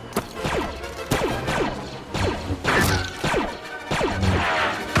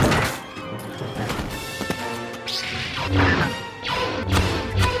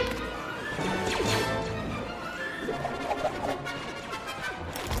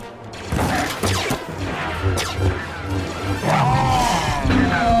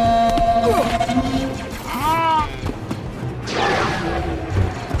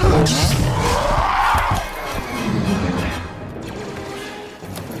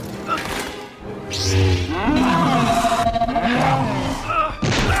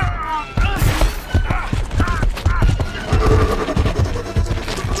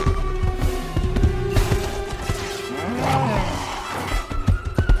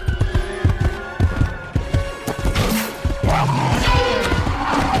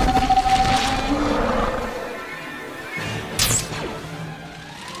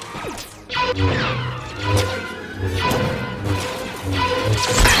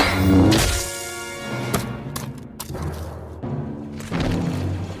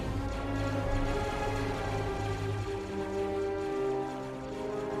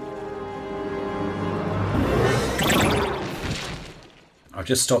 I've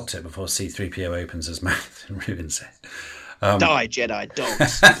just stopped it before C-3PO opens his mouth and ruins it. Die, Jedi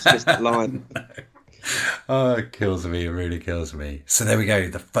dogs. It's just that line. No. Oh, it kills me. It really kills me. So there we go.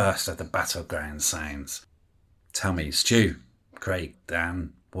 The first of the battleground sounds. Tell me, Stu, Craig,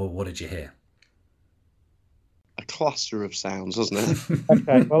 Dan, what did you hear? A cluster of sounds, wasn't it?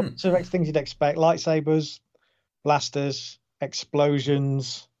 Okay, well, so things you'd expect: lightsabers, blasters,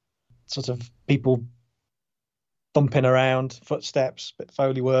 explosions, sort of people thumping around, footsteps, bit of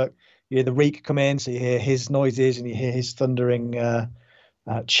Foley work. You hear the Reek come in, so you hear his noises and you hear his thundering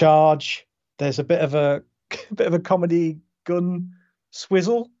charge. There's a bit of a comedy gun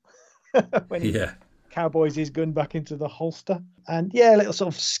swizzle when he cowboys his gun back into the holster, and a little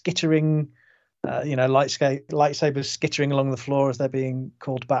sort of skittering, lightsabers skittering along the floor as they're being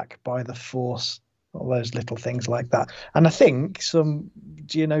called back by the Force. All those little things like that, and I think some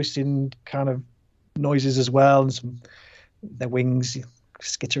Geonosian kind of noises as well, and some their wings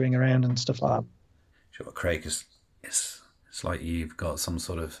skittering around and stuff like that. Sure, Craig, it's like you've got some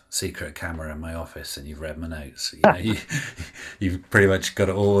sort of secret camera in my office and you've read my notes. You've pretty much got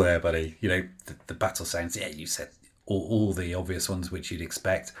it all there, buddy. You know, the battle sounds, you said all the obvious ones which you'd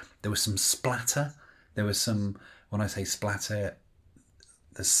expect. There was some splatter. There was some, when I say splatter,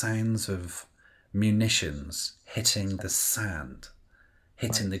 the sounds of munitions hitting the sand,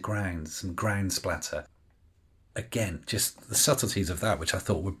 hitting the ground, some ground splatter. Again, just the subtleties of that, which I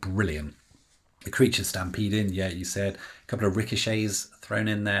thought were brilliant. The creatures stampeding, you said. A couple of ricochets thrown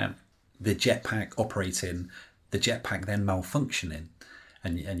in there. The jetpack operating. The jetpack then malfunctioning.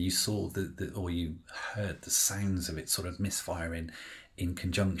 And you saw or you heard the sounds of it sort of misfiring in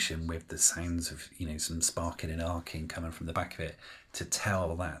conjunction with the sounds of, some sparking and arcing coming from the back of it to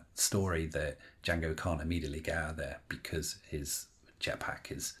tell that story that Jango can't immediately get out of there because his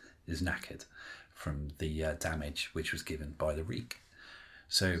jetpack is knackered from the damage which was given by the Reek.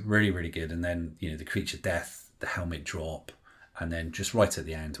 So really, really good. And then, the creature death, the helmet drop, and then just right at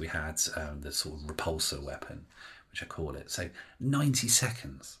the end we had the sort of repulsor weapon, which I call it. So 90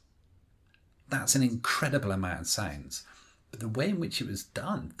 seconds. That's an incredible amount of sounds. But the way in which it was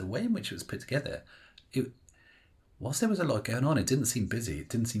done, the way in which it was put together, whilst there was a lot going on, it didn't seem busy, it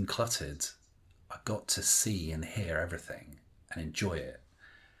didn't seem cluttered. I got to see and hear everything and enjoy it.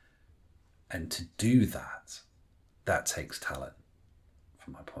 And to do that takes talent,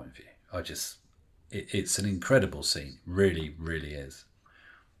 from my point of view. It's an incredible scene, really, really is.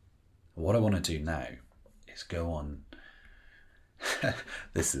 What I want to do now is go on.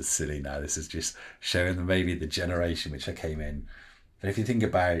 This is silly now. This is just showing them maybe the generation which I came in. But if you think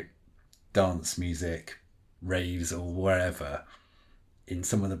about dance music, raves or wherever, in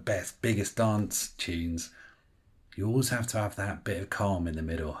some of the biggest dance tunes, you always have to have that bit of calm in the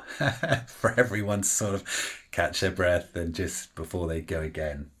middle for everyone to sort of catch their breath and just before they go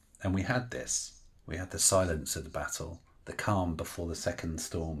again. And we had this. We had the silence of the battle, the calm before the second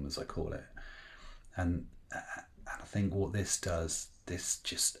storm, as I call it. And I think what this does, this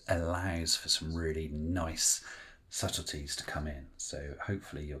just allows for some really nice subtleties to come in. So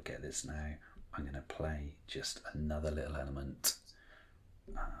hopefully you'll get this now. I'm going to play just another little element.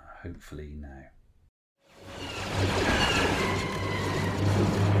 Hopefully now.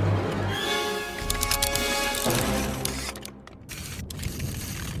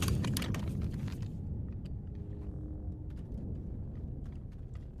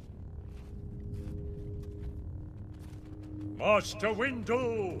 Master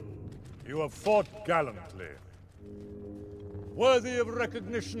Windu, you have fought gallantly. Worthy of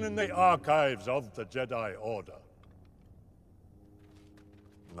recognition in the archives of the Jedi Order.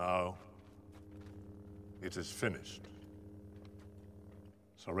 Now, it is finished.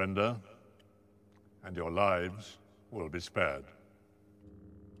 Surrender, and your lives will be spared.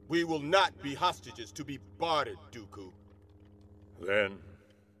 We will not be hostages to be bartered, Dooku. Then,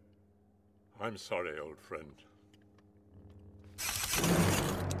 I'm sorry, old friend.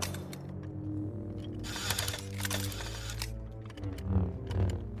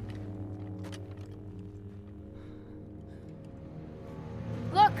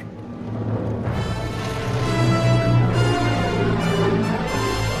 Look!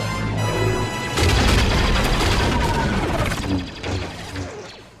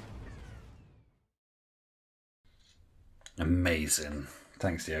 Amazing.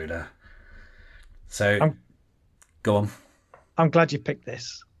 Thanks, Yoda. So, go on. I'm glad you picked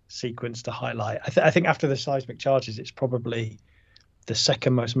this sequence to highlight. I think after the seismic charges, it's probably the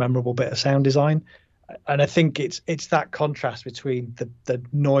second most memorable bit of sound design. And I think it's that contrast between the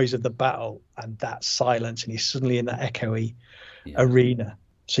noise of the battle and that silence, and he's suddenly in that echoey arena.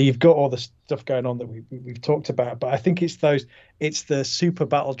 So you've got all the stuff going on that we've talked about, but I think it's the super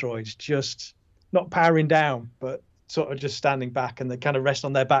battle droids just not powering down, but sort of just standing back, and they kind of rest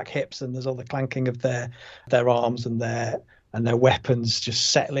on their back hips, and there's all the clanking of their arms and their weapons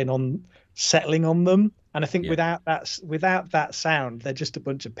just settling on them. And I think without that sound, they're just a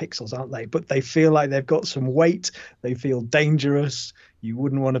bunch of pixels, aren't they? But they feel like they've got some weight. They feel dangerous. You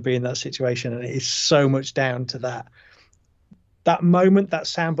wouldn't want to be in that situation, and it is so much down to that moment, that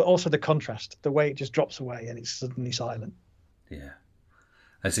sound, but also the contrast, the way it just drops away and it's suddenly silent. Yeah,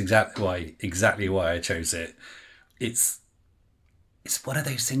 that's exactly why I chose it. It's one of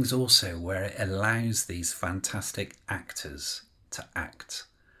those things also where it allows these fantastic actors to act.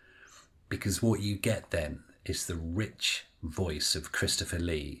 Because what you get then is the rich voice of Christopher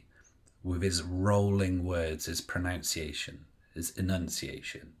Lee with his rolling words, his pronunciation, his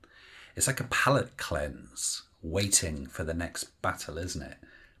enunciation. It's like a palate cleanse waiting for the next battle, isn't it?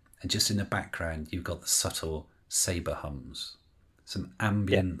 And just in the background, you've got the subtle saber hums, some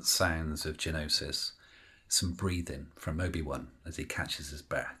ambient sounds of Geonosis, some breathing from Obi-Wan as he catches his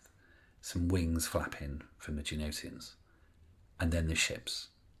breath, some wings flapping from the Geonosians, and then the ships.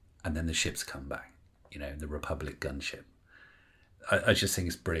 And then the ships come back, the Republic gunship. I just think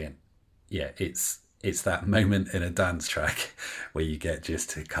it's brilliant. Yeah, it's that moment in a dance track where you get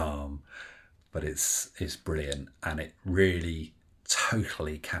just to calm, but it's brilliant, and it really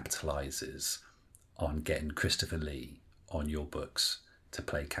totally capitalizes on getting Christopher Lee on your books to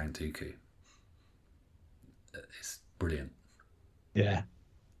play Count Dooku. It's brilliant. Yeah.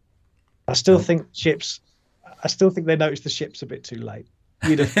 I still think they noticed the ships a bit too late.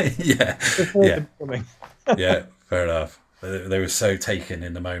 Yeah, fair enough. They were so taken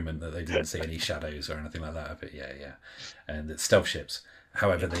in the moment that they didn't see any shadows or anything like that. But yeah. And the stealth ships,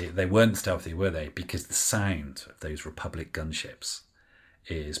 however, they weren't stealthy, were they? Because the sound of those Republic gunships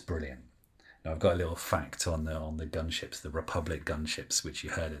is brilliant. Now, I've got a little fact on the gunships, the Republic gunships, which you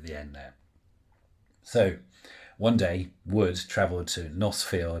heard at the end there. So, one day, Wood travelled to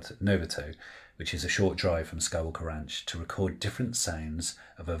Nosfield Novato, which is a short drive from Skywalker Ranch, to record different sounds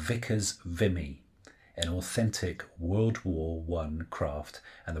of a Vickers Vimy, an authentic World War I craft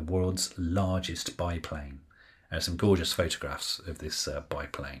and the world's largest biplane. There's some gorgeous photographs of this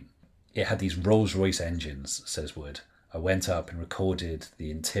biplane. It had these Rolls-Royce engines, says Wood. I went up and recorded the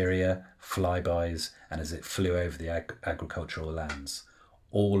interior, flybys, and as it flew over the agricultural lands.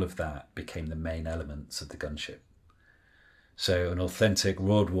 All of that became the main elements of the gunship. So an authentic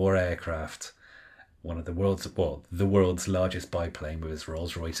World War aircraft, the world's largest biplane with its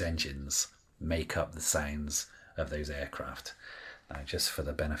Rolls-Royce engines, make up the sounds of those aircraft. just for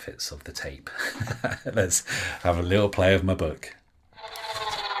the benefits of the tape. Let's have a little play of my book.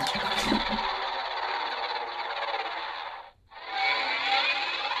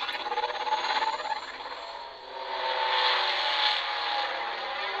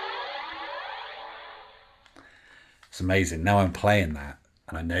 It's amazing. Now I'm playing that,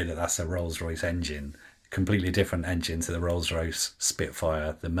 and I know that that's a Rolls-Royce engine, completely different engine to the Rolls-Royce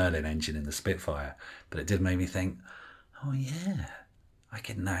Spitfire, the Merlin engine in the Spitfire. But it did make me think, oh yeah, I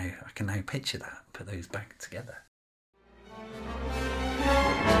can now picture that, put those back together.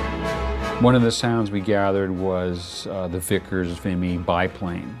 One of the sounds we gathered was the Vickers Vimy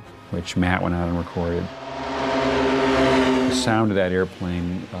biplane, which Matt went out and recorded. The sound of that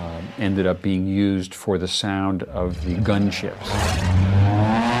airplane ended up being used for the sound of the gunships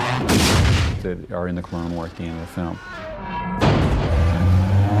that are in the Clone War at the end of the film.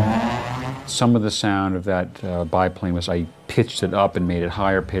 Some of the sound of that biplane was, I pitched it up and made it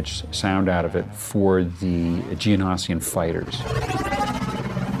higher pitched sound out of it for the Geonosian fighters.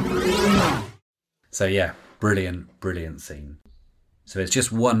 So yeah, brilliant scene. So there's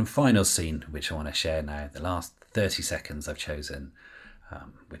just one final scene which I want to share now. The last 30 seconds I've chosen,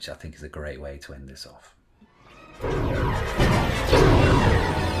 which I think is a great way to end this off.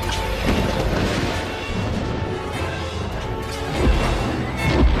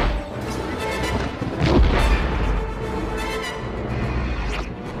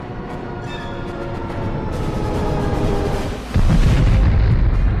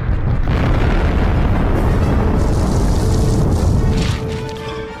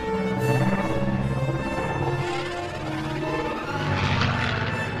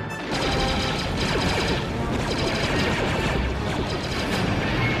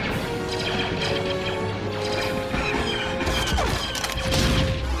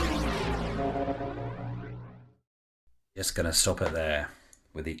 Just going to stop it there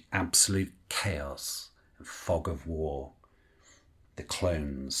with the absolute chaos and fog of war. The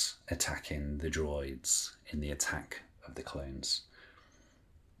clones attacking the droids in the Attack of the Clones.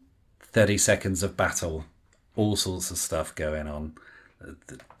 30 seconds of battle, all sorts of stuff going on.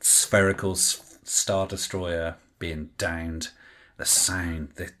 The spherical Star Destroyer being downed, the sound,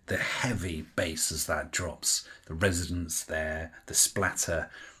 the heavy bass as that drops, the resonance there, the splatter,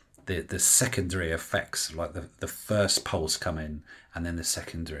 the secondary effects, like the first pulse coming and then the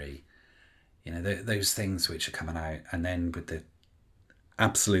secondary, those things which are coming out, and then with the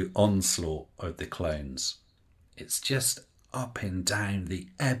absolute onslaught of the clones. It's just up and down, the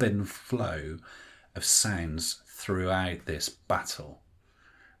ebb and flow of sounds throughout this battle.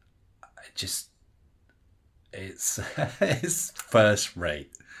 It's first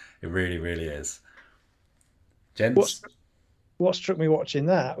rate. It really, really is. Gents? What struck me watching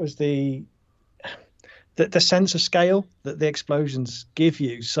that was the sense of scale that the explosions give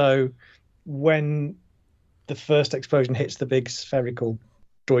you. So when the first explosion hits the big spherical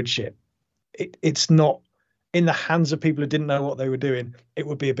droid ship, it's not in the hands of people who didn't know what they were doing. It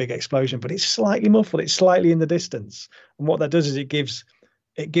would be a big explosion, but it's slightly muffled. It's slightly in the distance. And what that does is it gives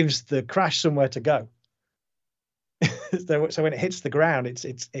the crash somewhere to go. So when it hits the ground,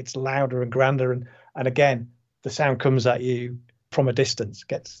 it's louder and grander. And again, the sound comes at you from a distance,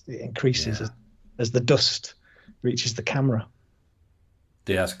 it increases as the dust reaches the camera.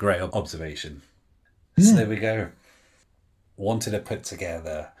 Yeah, that's a great observation. So there we go. Wanted to put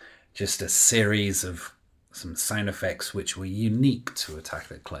together just a series of some sound effects which were unique to Attack of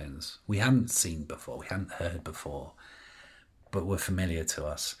the Clones. We hadn't seen before, we hadn't heard before, but were familiar to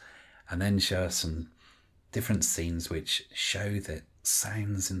us. And then show us some different scenes which show that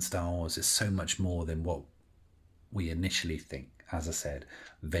sounds in Star Wars is so much more than what we initially think. As I said,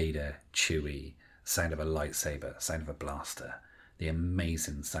 Vader, Chewie, sound of a lightsaber, sound of a blaster, the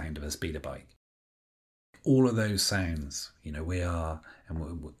amazing sound of a speeder bike. All of those sounds, we are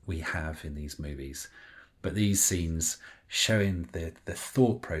and we have in these movies. But these scenes showing the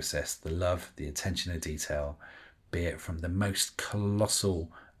thought process, the love, the attention to detail, be it from the most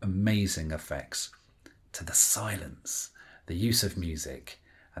colossal, amazing effects to the silence, the use of music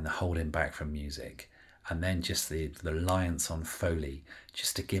and the holding back from music. And then just the reliance on Foley,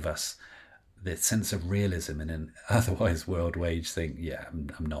 just to give us the sense of realism in an otherwise world wage thing. Yeah,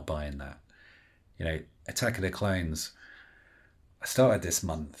 I'm not buying that. Attack of the Clones, I started this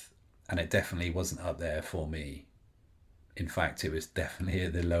month and it definitely wasn't up there for me. In fact, it was definitely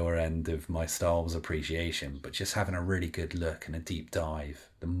at the lower end of my Star Wars appreciation, but just having a really good look and a deep dive,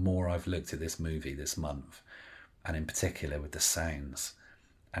 the more I've looked at this movie this month, and in particular with the sounds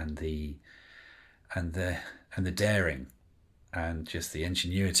and the daring and just the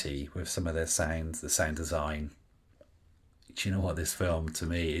ingenuity with some of their sounds, the sound design. do you know what? This film to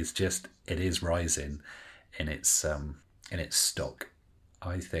me is just, it is rising in its stock.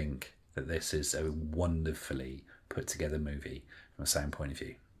 I think that this is a wonderfully put together movie from a sound point of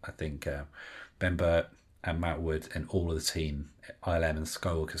view. I think Ben Burt and Matt Wood and all of the team at ILM and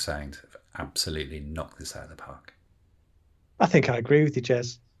Skywalker Sound have absolutely knocked this out of the park. I think I agree with you,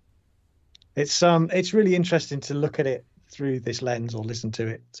 Jez. It's really interesting to look at it through this lens, or listen to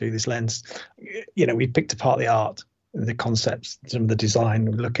it through this lens. You know, we picked apart the art, the concepts, some of the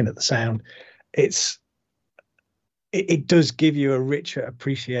design, looking at the sound. It does give you a richer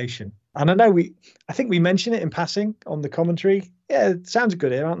appreciation. And I think we mention it in passing on the commentary. Yeah, it sounds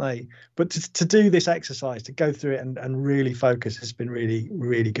good here, aren't they? But to do this exercise, to go through it and really focus, has been really,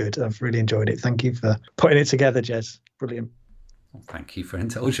 really good. I've really enjoyed it. Thank you for putting it together, Jez. Brilliant. Well, thank you for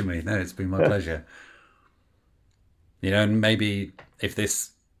indulging me. No, it's been my pleasure. You know, and maybe if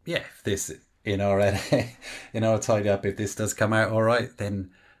this in our tidy up, if this does come out all right,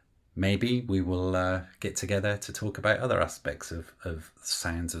 then maybe we will get together to talk about other aspects of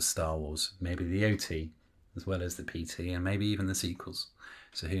sounds of Star Wars. Maybe the OT as well as the PT, and maybe even the sequels.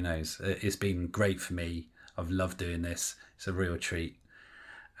 So who knows? It's been great for me. I've loved doing this. It's a real treat.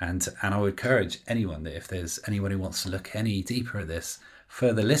 And I would encourage anyone that if there's anyone who wants to look any deeper at this,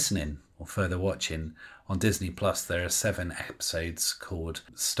 further listening or further watching, on Disney Plus there are 7 episodes called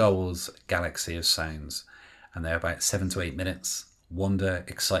Star Wars Galaxy of Sounds, and they're about 7 to 8 minutes. Wonder,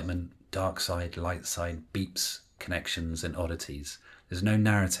 excitement, dark side, light side, beeps, connections and oddities. There's no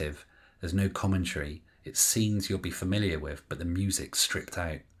narrative, there's no commentary. It's scenes you'll be familiar with, but the music's stripped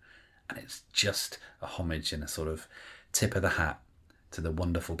out. And it's just a homage and a sort of tip of the hat to the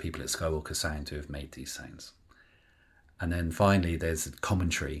wonderful people at Skywalker Sound who have made these sounds. And then finally, there's a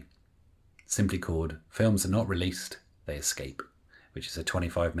commentary simply called Films Are Not Released, They Escape, which is a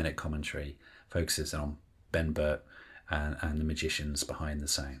 25-minute commentary, focuses on Ben Burt and the magicians behind the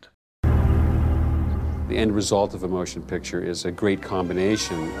sound. The end result of a motion picture is a great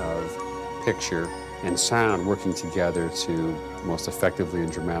combination of picture and sound working together to most effectively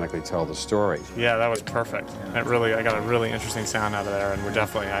and dramatically tell the story. Yeah, that was perfect. I got a really interesting sound out of there, and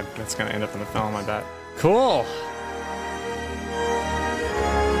it's going to end up in the film, I bet. Cool.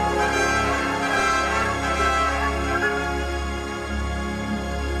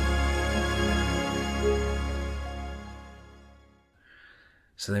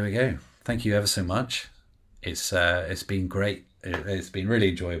 So there we go. Thank you ever so much. It's been great. It's been really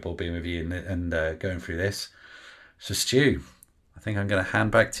enjoyable being with you and going through this. So Stu, I think I'm going to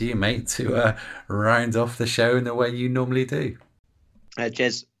hand back to you, mate, to round off the show in the way you normally do.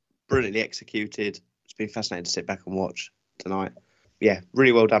 Jez, brilliantly executed. It's been fascinating to sit back and watch tonight. Yeah,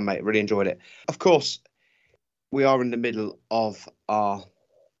 really well done, mate. Really enjoyed it. Of course, we are in the middle of our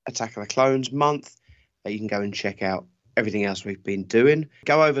Attack of the Clones month. You can go and check out everything else we've been doing.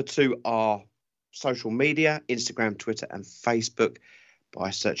 Go over to our social media, Instagram, Twitter and Facebook by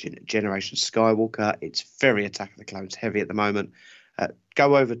searching Generation Skywalker. It's very Attack of the Clones heavy at the moment.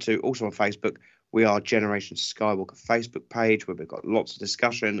 Go over to, also on Facebook, we are Generation Skywalker Facebook page where we've got lots of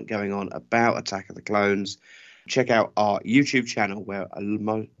discussion going on about Attack of the Clones. Check out our YouTube channel where,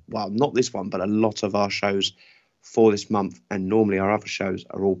 not this one, but a lot of our shows for this month and normally our other shows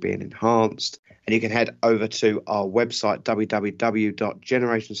are all being enhanced. And you can head over to our website,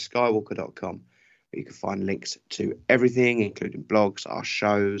 www.generationskywalker.com. You can find links to everything, including blogs, our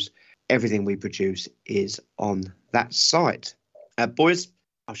shows. Everything we produce is on that site. Boys,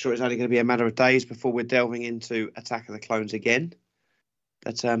 I'm sure it's only going to be a matter of days before we're delving into Attack of the Clones again.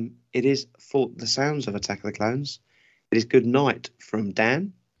 But it is for the sounds of Attack of the Clones. It is good night from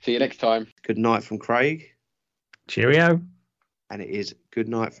Dan. See you next time. Good night from Craig. Cheerio. And it is good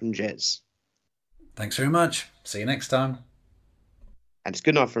night from Jez. Thanks very much. See you next time. And it's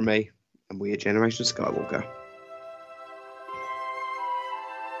good night from me. And we are Generation Skywalker.